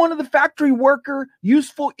 She's one of the factory worker,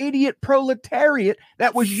 useful idiot proletariat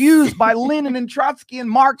that was used by Lenin and Trotsky and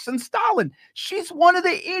Marx and Stalin. She's one of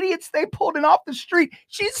the idiots they pulled in off the street.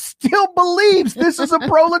 She still believes this is a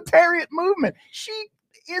proletariat movement. She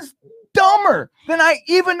is dumber than I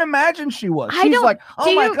even imagined she was. She's like,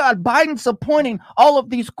 oh my God, Biden's appointing all of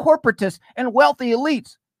these corporatists and wealthy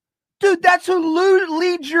elites. Dude, that's who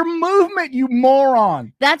leads your movement, you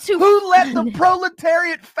moron. That's who let the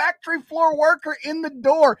proletariat factory floor worker in the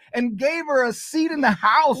door and gave her a seat in the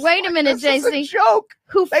House. Wait a minute, JC. JC. Joke.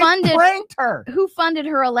 They pranked her. Who funded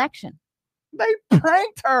her election? They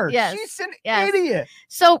pranked her. Yes. She's an idiot.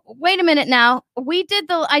 So wait a minute now.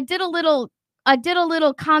 I did a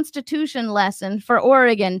little Constitution lesson for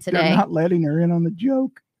Oregon today. They're not letting her in on the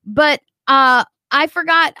joke. But I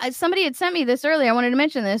forgot. Somebody had sent me this earlier. I wanted to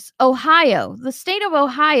mention this. Ohio, the state of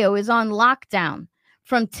Ohio is on lockdown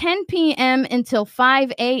from 10 p.m. until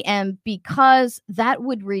 5 a.m. because that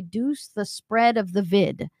would reduce the spread of the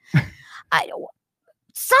vid.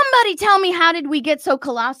 Somebody tell me, how did we get so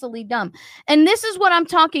colossally dumb? And this is what I'm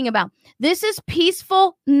talking about. This is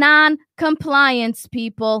peaceful non-compliance,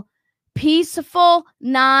 people. Peaceful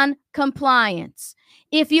non-compliance.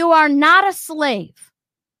 If you are not a slave,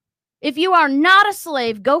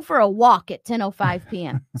 go for a walk at 10:05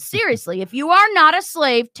 p.m. Seriously, if you are not a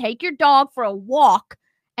slave, take your dog for a walk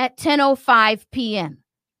at 10:05 p.m.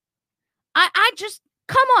 I just,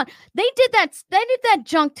 come on. They did that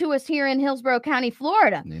junk to us here in Hillsborough County,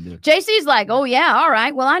 Florida. JC's like, oh yeah, all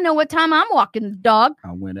right. Well, I know what time I'm walking the dog.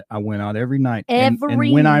 I went out every night. And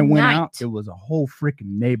when I went out, it was a whole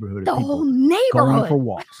freaking neighborhood of people going for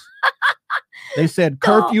walks. They said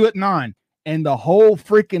curfew at 9. And the whole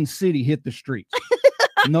freaking city hit the streets.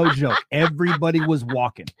 No joke. Everybody was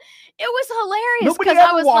walking. It was hilarious. Nobody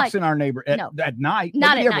ever walks in our neighborhood at night.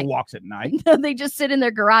 Not Nobody at ever night. walks at night. No, they just sit in their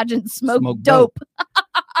garage and smoke dope.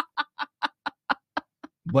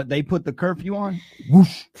 But they put the curfew on.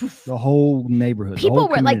 Whoosh, the whole neighborhood. People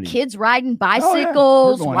were like kids riding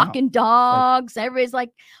bicycles, walking dogs. Everybody's like,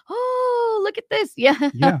 oh, look at this. Yeah.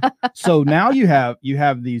 Yeah. So now you have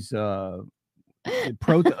these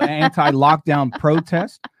anti-lockdown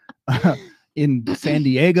protest in San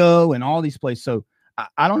Diego and all these places. So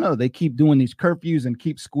I don't know. They keep doing these curfews and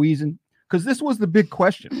keep squeezing, because this was the big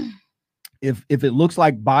question. If it looks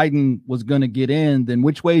like Biden was going to get in, then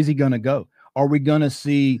which way is he going to go? Are we going to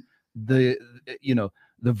see the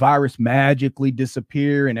virus magically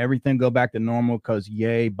disappear and everything go back to normal because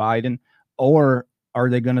yay, Biden? Or are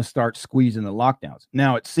they going to start squeezing the lockdowns?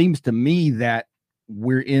 Now, it seems to me that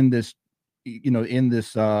we're in this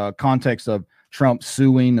context of Trump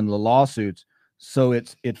suing and the lawsuits. So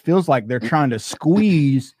it feels like they're trying to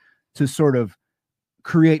squeeze to sort of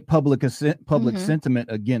create public Mhm. sentiment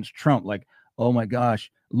against Trump. Like, oh my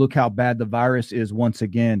gosh, look how bad the virus is once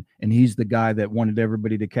again. And he's the guy that wanted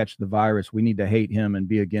everybody to catch the virus. We need to hate him and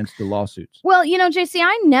be against the lawsuits. Well, JC,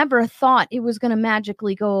 I never thought it was going to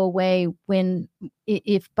magically go away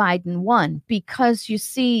if Biden won, because you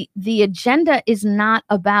see, the agenda is not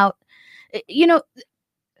about,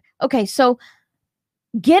 okay, so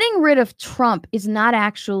getting rid of Trump is not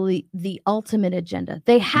actually the ultimate agenda.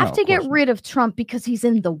 They have to get rid of Trump because he's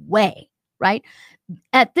in the way, right?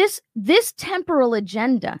 At this temporal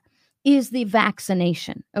agenda is the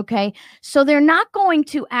vaccination. Okay. So they're not going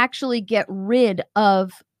to actually get rid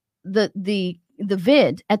of the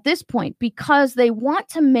vid at this point, because they want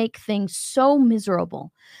to make things so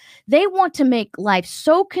miserable. They want to make life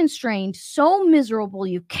so constrained, so miserable.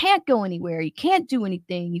 You can't go anywhere. You can't do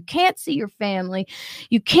anything. You can't see your family.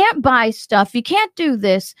 You can't buy stuff. You can't do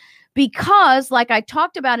this because, like I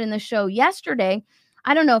talked about in the show yesterday,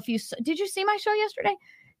 I don't know if did you see my show yesterday?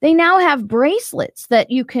 They now have bracelets that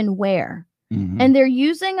you can wear. Mm-hmm. And they're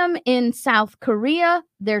using them in South Korea.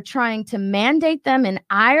 They're trying to mandate them in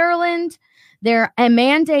Ireland. They're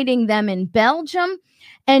mandating them in Belgium.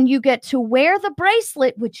 And you get to wear the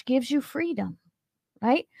bracelet, which gives you freedom,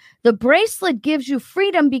 right? The bracelet gives you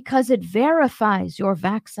freedom because it verifies your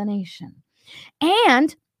vaccination.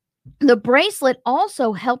 And the bracelet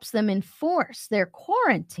also helps them enforce their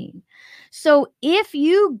quarantine. So if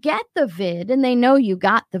you get the vid and they know you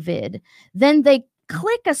got the vid, then they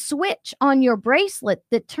click a switch on your bracelet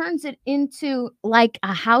that turns it into like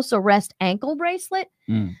a house arrest ankle bracelet.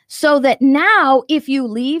 So that now if you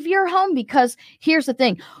leave your home, because here's the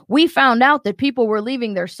thing, we found out that people were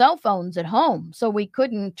leaving their cell phones at home, so we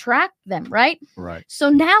couldn't track them, right? Right. So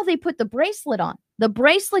now they put the bracelet on. The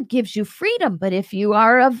bracelet gives you freedom, but if you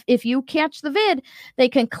catch the vid, they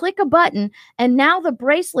can click a button, and now the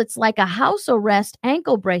bracelet's like a house arrest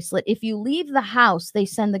ankle bracelet. If you leave the house, they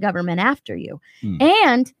send the government after you.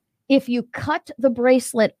 And if you cut the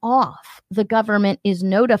bracelet off, the government is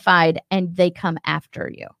notified and they come after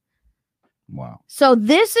you. Wow. So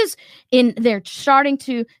this is they're trying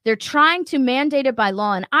to mandate it by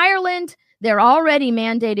law in Ireland. They're already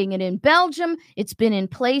mandating it in Belgium. It's been in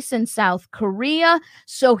place in South Korea.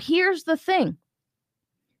 So here's the thing.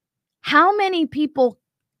 How many people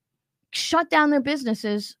shut down their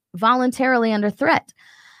businesses voluntarily under threat?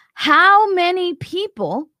 How many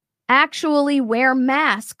people actually wear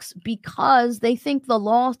masks because they think the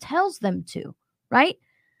law tells them to, right?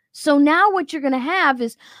 So now what you're going to have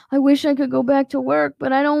is, I wish I could go back to work,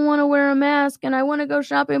 but I don't want to wear a mask, and I want to go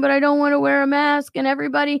shopping, but I don't want to wear a mask. And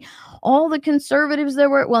all the conservatives that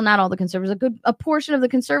were, well, not all the conservatives, a portion of the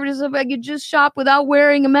conservatives, if I could just shop without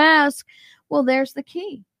wearing a mask. Well, there's the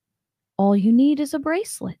key. All you need is a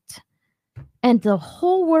bracelet, and the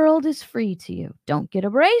whole world is free to you. Don't get a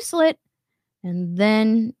bracelet, and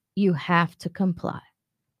then you have to comply.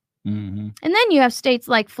 Mm-hmm. And then you have states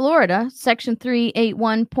like Florida, Section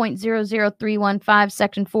 381.00315,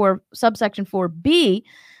 Section 4, subsection 4B,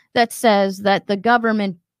 that says that the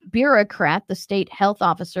government bureaucrat, the state health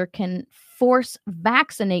officer, can force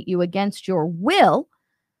vaccinate you against your will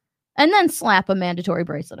and then slap a mandatory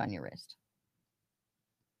bracelet on your wrist.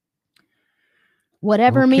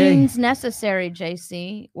 Whatever means necessary,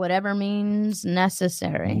 JC. Whatever means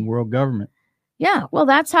necessary. One world government. Yeah, well,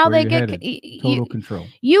 that's how they get total control.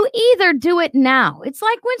 You either do it now. It's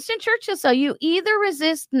like Winston Churchill. So you either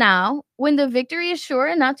resist now when the victory is sure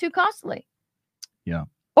and not too costly. Yeah.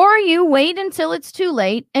 Or you wait until it's too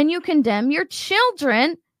late and you condemn your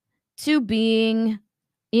children to being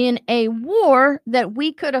in a war that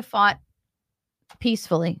we could have fought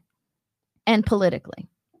peacefully and politically.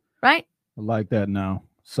 Right? I like that now.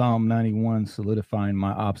 Psalm 91, solidifying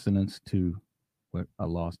my obstinance to what I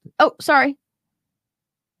lost it. Oh, sorry.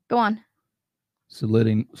 Go on.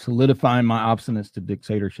 Solidifying my obstinance to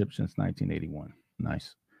dictatorship since 1981.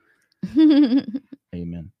 Nice.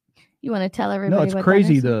 Amen. You want to tell everybody? No, it's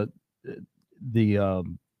crazy. Now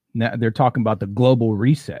they're talking about the global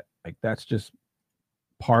reset. Like that's just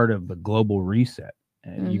part of the global reset.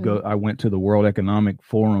 And I went to the World Economic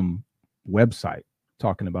Forum website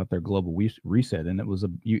talking about their global reset, and it was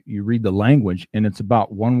you read the language, and it's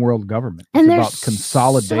about one world government. It's about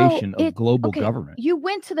consolidation of global government. You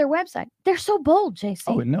went to their website. They're so bold, JC.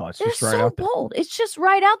 Oh no, it's just right so out there. Bold. It's just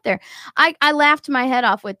right out there. I laughed my head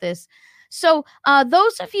off with this. So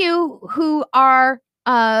those of you who are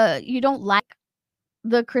you don't like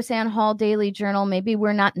the KrisAnne Hall Daily Journal, maybe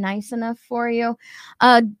we're not nice enough for you.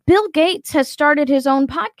 Bill Gates has started his own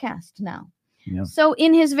podcast now. Yeah. So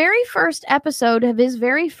in his very first episode of his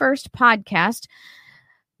very first podcast,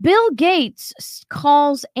 Bill Gates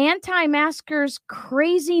calls anti-maskers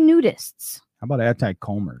crazy nudists. How about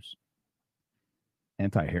anti-combers?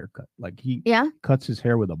 Anti-haircut. Like he Yeah. cuts his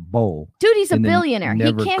hair with a bowl. Dude, he's a and then billionaire. He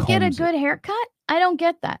never can't get a combs it. good haircut? I don't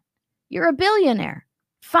get that. You're a billionaire.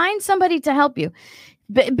 Find somebody to help you.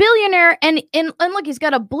 Billionaire, and look, he's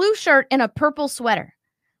got a blue shirt and a purple sweater.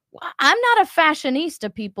 I'm not a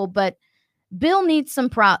fashionista, people, but Bill needs some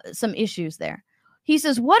issues there. He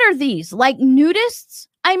says, what are these? Like nudists?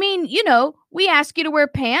 I mean, you know, we ask you to wear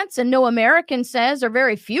pants and no American says, or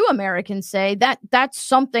very few Americans say, that's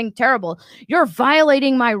something terrible. You're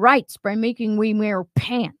violating my rights by making me wear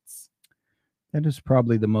pants. That is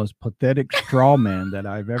probably the most pathetic straw man that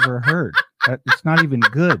I've ever heard. It's not even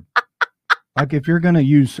good. Like if you're going to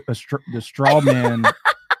use the straw man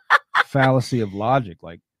fallacy of logic,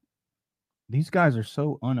 like these guys are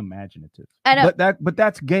so unimaginative. But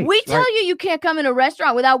that's Gates. We tell right? you can't come in a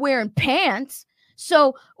restaurant without wearing pants.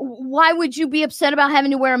 So why would you be upset about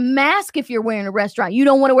having to wear a mask if you're wearing a restaurant? You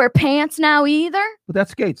don't want to wear pants now either? But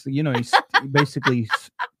that's Gates. You know, he's basically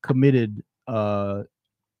committed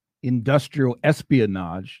industrial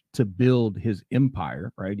espionage to build his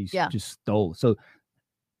empire, right? He's just stole. So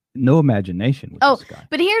no imagination with this guy.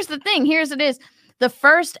 But here's the thing. Here's it is. The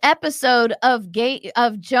first episode of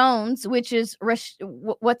Jones, which is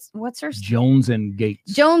what's her Jones and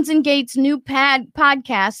Gates. Jones and Gates' new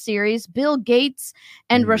podcast series. Bill Gates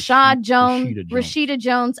and Rashida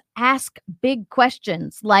Jones ask big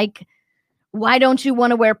questions like, why don't you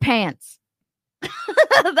want to wear pants?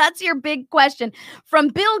 That's your big question. From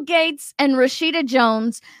Bill Gates and Rashida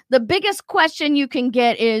Jones, the biggest question you can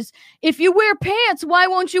get is, if you wear pants, why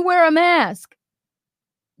won't you wear a mask?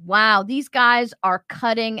 Wow, these guys are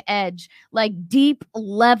cutting edge, like deep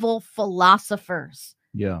level philosophers.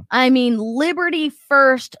 Yeah. I mean, liberty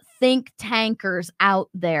first think tankers out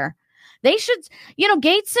there. They should,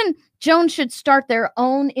 Gates and Jones should start their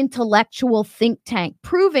own intellectual think tank,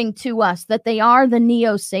 proving to us that they are the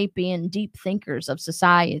neo-sapien deep thinkers of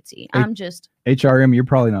society. HRM, you're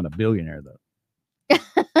probably not a billionaire, though.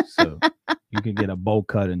 So you can get a bowl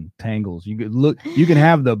cut and tangles. You can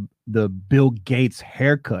have the Bill Gates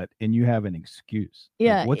haircut and you have an excuse.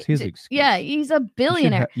 Yeah. Like, what's his excuse? Yeah, he's a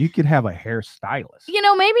billionaire. You could have a hairstylist.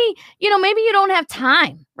 Maybe you don't have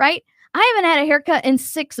time, right? I haven't had a haircut in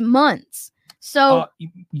 6 months. So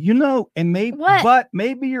and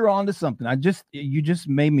maybe you're onto something. You just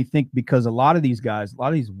made me think, because a lot of these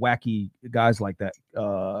wacky guys like that,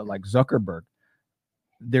 like Zuckerberg,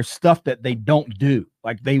 there's stuff that they don't do.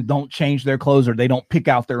 Like they don't change their clothes, or they don't pick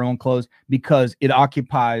out their own clothes because it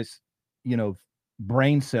occupies,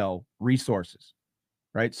 brain cell resources.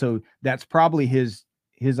 Right. So that's probably his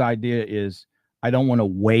idea is, I don't want to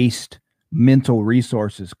waste mental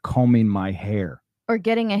resources combing my hair or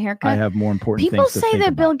getting a haircut. I have more important People things to say think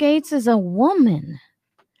that about. Bill Gates is a woman.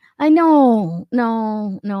 I know.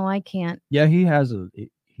 No, I can't. Yeah, he's a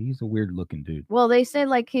weird looking dude. Well, they say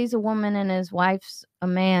like he's a woman and his wife's a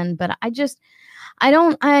man, but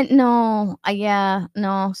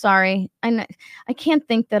sorry. I can't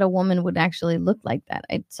think that a woman would actually look like that.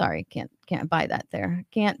 Can't buy that there.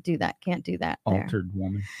 Can't do that there. Altered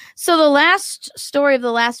woman. So the last story of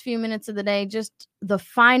the last few minutes of the day, just the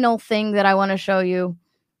final thing that I want to show you,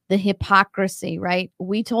 the hypocrisy, right?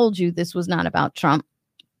 We told you this was not about Trump.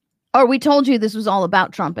 Or we told you this was all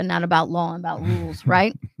about Trump and not about law and about rules,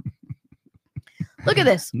 right? Look at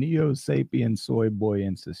this. Neo-sapien soy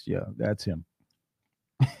boyensis. Yeah, that's him.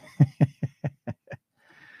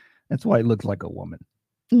 That's why he looks like a woman.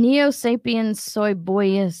 Neo-sapien soy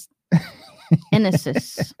boyensis.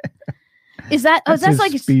 Is that? Oh, that's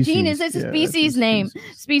like a species. It's a species name.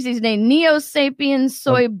 Species name. Neo-sapien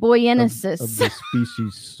soy boyensis. Of the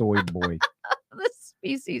species soy boy. The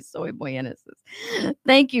species soy boyensis.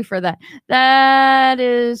 Thank you for that. That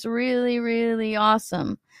is really, really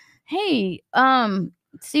awesome. Hey,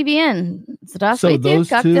 CBN. So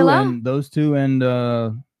those two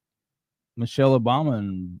and Michelle Obama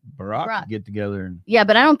and Barack get together and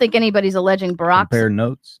but I don't think anybody's alleging Barack's compare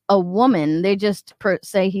notes. A woman. They just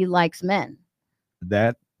say he likes men.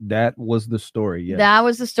 That was the story. Yes. That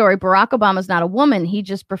was the story. Barack Obama's not a woman. He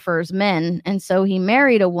just prefers men, and so he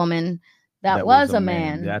married a woman that was a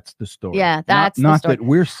man. That's the story. Yeah, that's not the story. that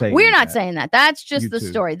we're saying. We're not saying that. That's just the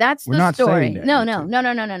story. That's the story. No.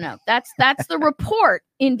 That's the report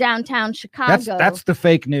in downtown Chicago. That's the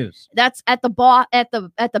fake news. That's at the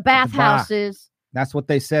bathhouses. That's what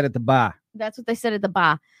they said at the bar. That's what they said at the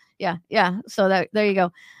bar. Yeah. So there you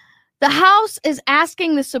go. The House is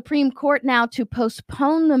asking the Supreme Court now to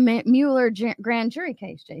postpone the Mueller grand jury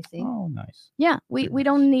case, JC. Oh, nice. Yeah, we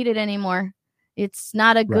don't need it anymore. It's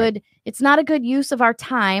not a good use of our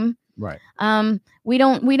time. Right. We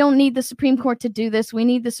don't need the Supreme Court to do this. We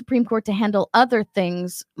need the Supreme Court to handle other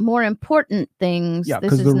things, more important things. Yeah,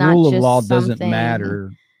 because the rule of law doesn't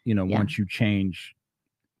matter, once you change,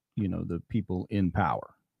 the people in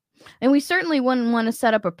power. And we certainly wouldn't want to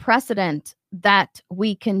set up a precedent that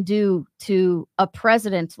we can do to a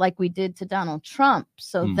president like we did to Donald Trump.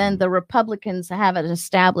 So then the Republicans have an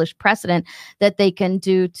established precedent that they can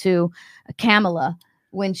do to Kamala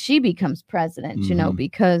when she becomes president,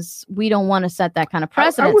 because we don't want to set that kind of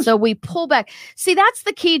precedent. So we pull back. See, that's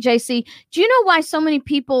the key, JC. Do you know why so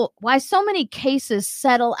many cases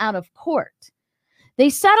settle out of court? They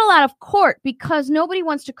settle out of court because nobody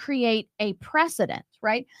wants to create a precedent,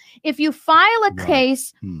 right? If you file a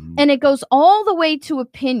case and it goes all the way to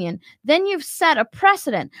opinion, then you've set a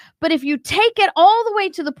precedent. But if you take it all the way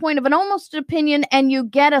to the point of an almost opinion and you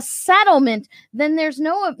get a settlement, then there's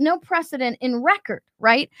no precedent in record,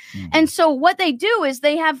 right? And so what they do is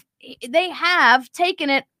they have taken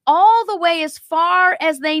it all the way as far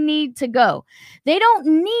as they need to go. They don't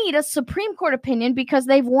need a Supreme Court opinion because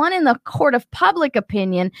they've won in the court of public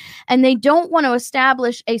opinion, and they don't want to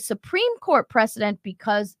establish a Supreme Court precedent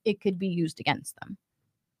because it could be used against them.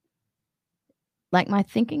 Like my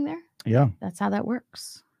thinking there? Yeah. That's how that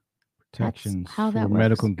works. Protections for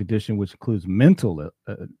medical condition, which includes mental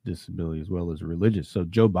disability as well as religious. So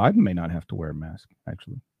Joe Biden may not have to wear a mask,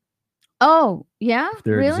 actually. Oh, yeah? If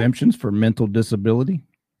there are exemptions for mental disability,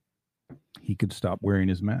 he could stop wearing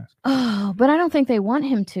his mask. Oh, but I don't think they want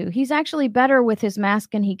him to. He's actually better with his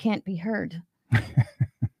mask and he can't be heard.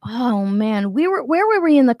 Oh, man. Where were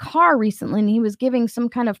we in the car recently? And he was giving some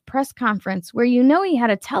kind of press conference where he had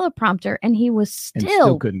a teleprompter and he was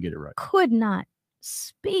still couldn't get it right. Could not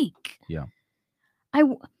speak. Yeah.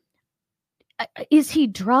 Is he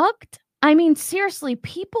drugged? I mean, seriously,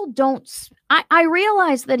 people don't. I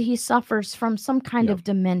realize that he suffers from some kind of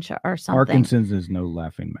dementia or something. Parkinson's is no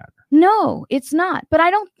laughing matter. No, it's not. But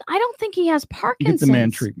I don't think he has Parkinson's. He gets the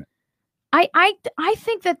man treatment. I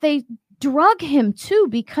think that they drug him too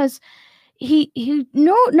because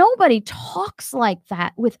nobody talks like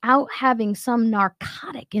that without having some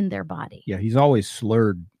narcotic in their body. Yeah, he's always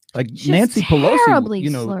slurred. Like Just Nancy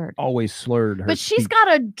Pelosi, slurred. always slurred her. But she's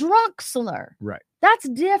got a drunk slur. Right. That's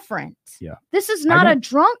different. Yeah. This is not a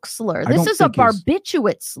drunk slur. This is a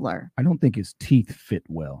barbiturate slur. I don't think his teeth fit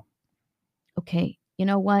well. Okay. You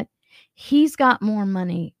know what? He's got more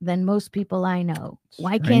money than most people I know.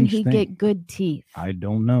 Why can't he get good teeth? I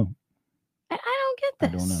don't know. I don't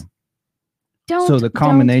get this. I don't know. So the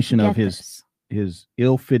combination of his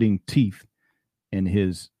ill-fitting teeth and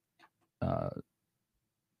his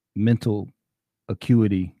mental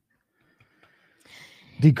acuity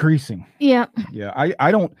decreasing. Yeah.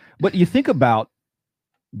 I don't, but you think about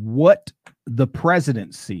what the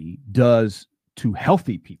presidency does to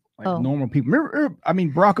healthy people, like normal people. I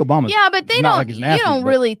mean, Barack Obama. Yeah, but they don't, you don't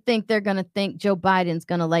really think they're going to think Joe Biden's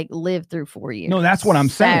going to live through 4 years. No, that's what I'm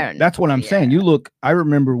saying. That's what I'm saying. You look, I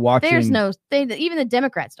remember watching. Even the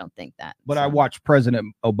Democrats don't think that. But I watched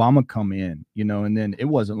President Obama come in, and then it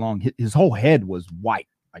wasn't long. His whole head was white.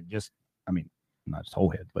 Not his whole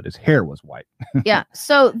head, but his hair was white. Yeah.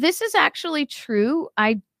 So this is actually true.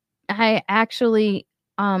 I actually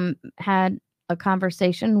had a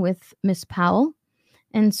conversation with Miss Powell.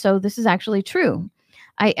 And so this is actually true.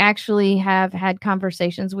 I actually have had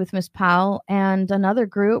conversations with Miss Powell and another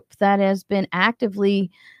group that has been actively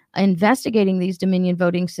investigating these Dominion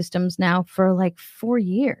voting systems now for like 4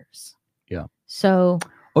 years. Yeah. So.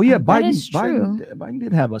 Oh yeah, Biden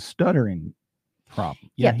did have a stuttering problem.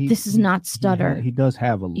 Yeah, this is not stutter. He does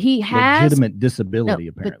have a legitimate disability,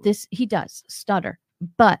 apparently. But he does stutter.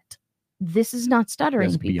 But this is not stuttering.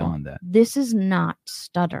 That's people. Beyond that. This is not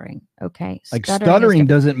stuttering. Okay. Like stuttering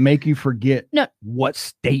doesn't make you forget what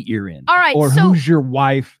state you're in. All right. Or who's your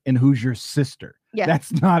wife and who's your sister. Yeah.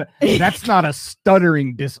 That's not a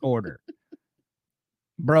stuttering disorder.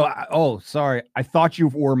 Bro, sorry. I thought you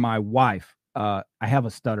were my wife. I have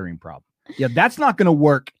a stuttering problem. Yeah, that's not going to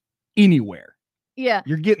work anywhere. Yeah.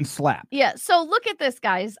 You're getting slapped. Yeah. So look at this,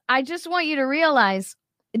 guys. I just want you to realize,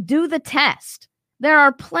 do the test. There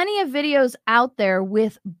are plenty of videos out there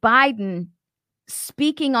with Biden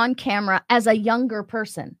speaking on camera as a younger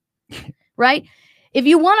person, right? If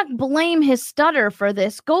you want to blame his stutter for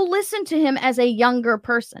this, go listen to him as a younger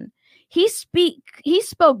person. He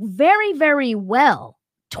spoke very, very well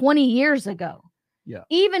 20 years ago. Yeah.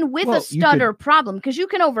 Even with a stutter problem, because you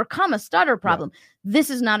can overcome a stutter problem. Yeah.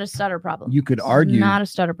 This is not a stutter problem. You could argue not a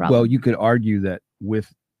stutter problem. Well, you could argue that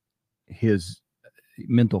with his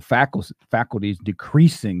mental faculties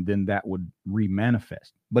decreasing, then that would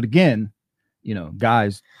remanifest. But again,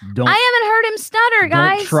 guys, don't. I haven't heard him stutter,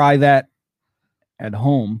 guys. Don't try that at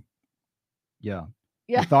home. Yeah.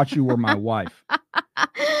 Yeah. I thought you were my wife. I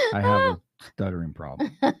have a stuttering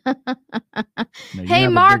problem. Hey,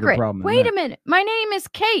 Margaret, wait a minute. My name is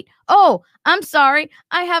Kate. Oh, I'm sorry.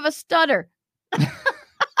 I have a stutter.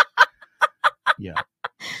 Yeah.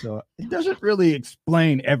 So it doesn't really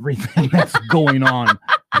explain everything that's going on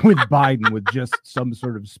with Biden with just some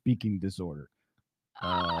sort of speaking disorder,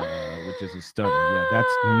 which is a stutter. Yeah,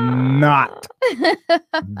 that's not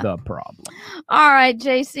the problem. All right,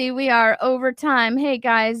 JC, we are over time. Hey,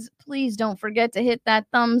 guys, please don't forget to hit that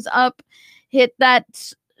thumbs up, hit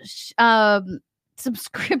that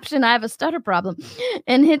subscription. I have a stutter problem.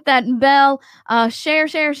 And hit that bell. Share.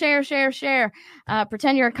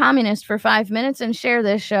 Pretend you're a communist for 5 minutes and share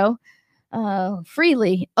this show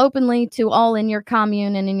freely, openly to all in your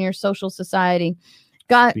commune and in your social society.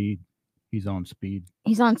 Speed. He's on speed.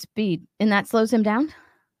 He's on speed. And that slows him down?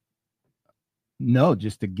 No,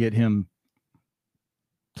 just to get him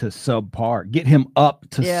to subpar. Get him up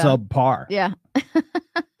to subpar. Yeah.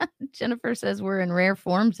 Jennifer says we're in rare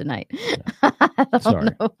form tonight. Yeah.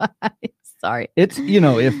 Sorry. It's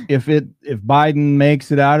if Biden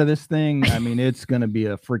makes it out of this thing, I mean, it's going to be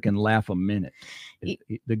a freaking laugh a minute.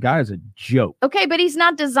 The guy's a joke. Okay, but he's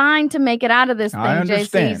not designed to make it out of this thing, I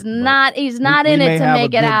understand, JC. He's not in it to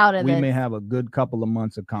make it out of it. We may have a good couple of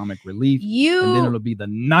months of comic relief. And then it'll be the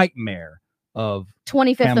nightmare of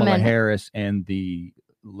 25th Kamala Amendment. Harris and the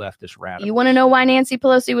leftist radical. You want to know why Nancy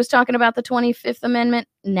Pelosi was talking about the 25th Amendment?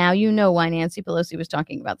 Now you know why Nancy Pelosi was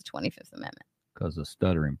talking about the 25th Amendment. Because of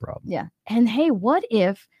stuttering problem. Yeah. And hey, what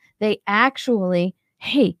if they actually,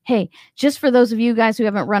 hey, just for those of you guys who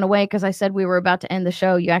haven't run away, because I said we were about to end the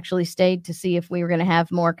show, you actually stayed to see if we were going to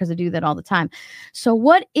have more, because I do that all the time. So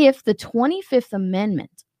what if the 25th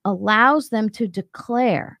Amendment allows them to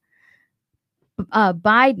declare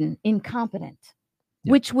Biden incompetent?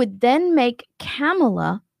 Yeah. Which would then make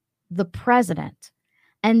Kamala the president.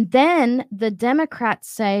 And then the Democrats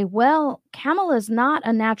say, well, Kamala's not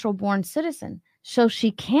a natural born citizen, so she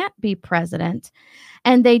can't be president.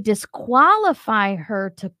 And they disqualify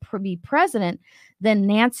her to be president. Then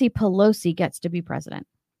Nancy Pelosi gets to be president.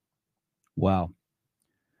 Wow.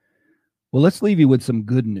 Well, let's leave you with some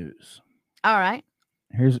good news. All right.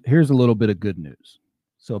 Here's a little bit of good news.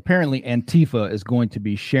 So apparently Antifa is going to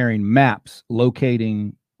be sharing maps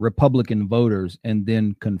locating Republican voters and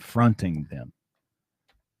then confronting them.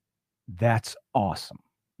 That's awesome.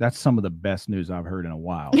 That's some of the best news I've heard in a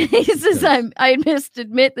while. He says, I must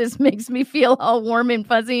admit, this makes me feel all warm and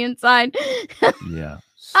fuzzy inside. Yeah.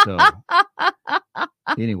 So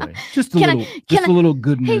anyway, just a little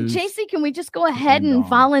good news. Hey, JC, can we just go ahead and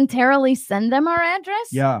voluntarily send them our address?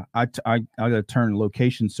 Yeah, I got to turn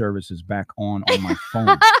location services back on my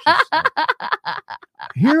phone.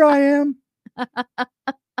 Here I am.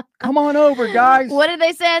 Come on over, guys. What did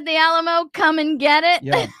they say at the Alamo? Come and get it.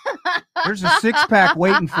 Yeah. There's a 6-pack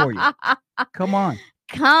waiting for you. Come on.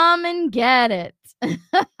 Come and get it.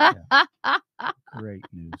 Yeah. Great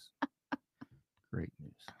news. Great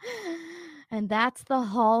news. And that's the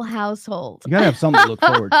Hall household. You gotta have something to look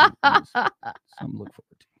forward to. Something to look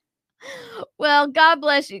forward to. Well, God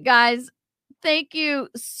bless you guys. Thank you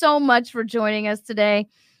so much for joining us today.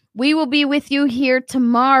 We will be with you here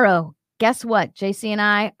tomorrow. Guess what? JC and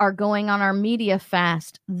I are going on our media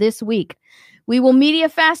fast this week. We will media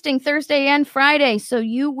fasting Thursday and Friday, so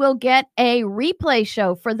you will get a replay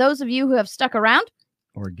show for those of you who have stuck around.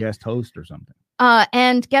 Or a guest host or something.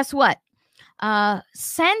 And guess what?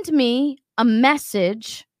 Send me a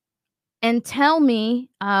message and tell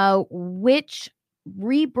me which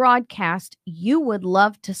rebroadcast you would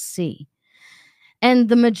love to see. And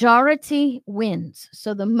the majority wins.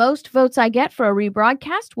 So the most votes I get for a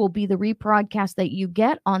rebroadcast will be the rebroadcast that you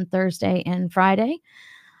get on Thursday and Friday.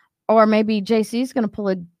 Or maybe JC's going to pull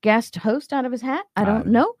a guest host out of his hat. I don't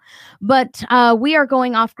know. But we are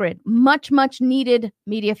going off grid. Much, much needed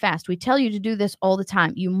media fast. We tell you to do this all the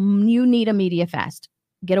time. You need a media fast.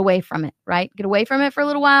 Get away from it, right? Get away from it for a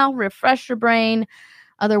little while. Refresh your brain.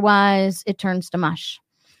 Otherwise, it turns to mush.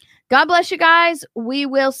 God bless you guys. We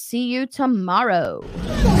will see you tomorrow.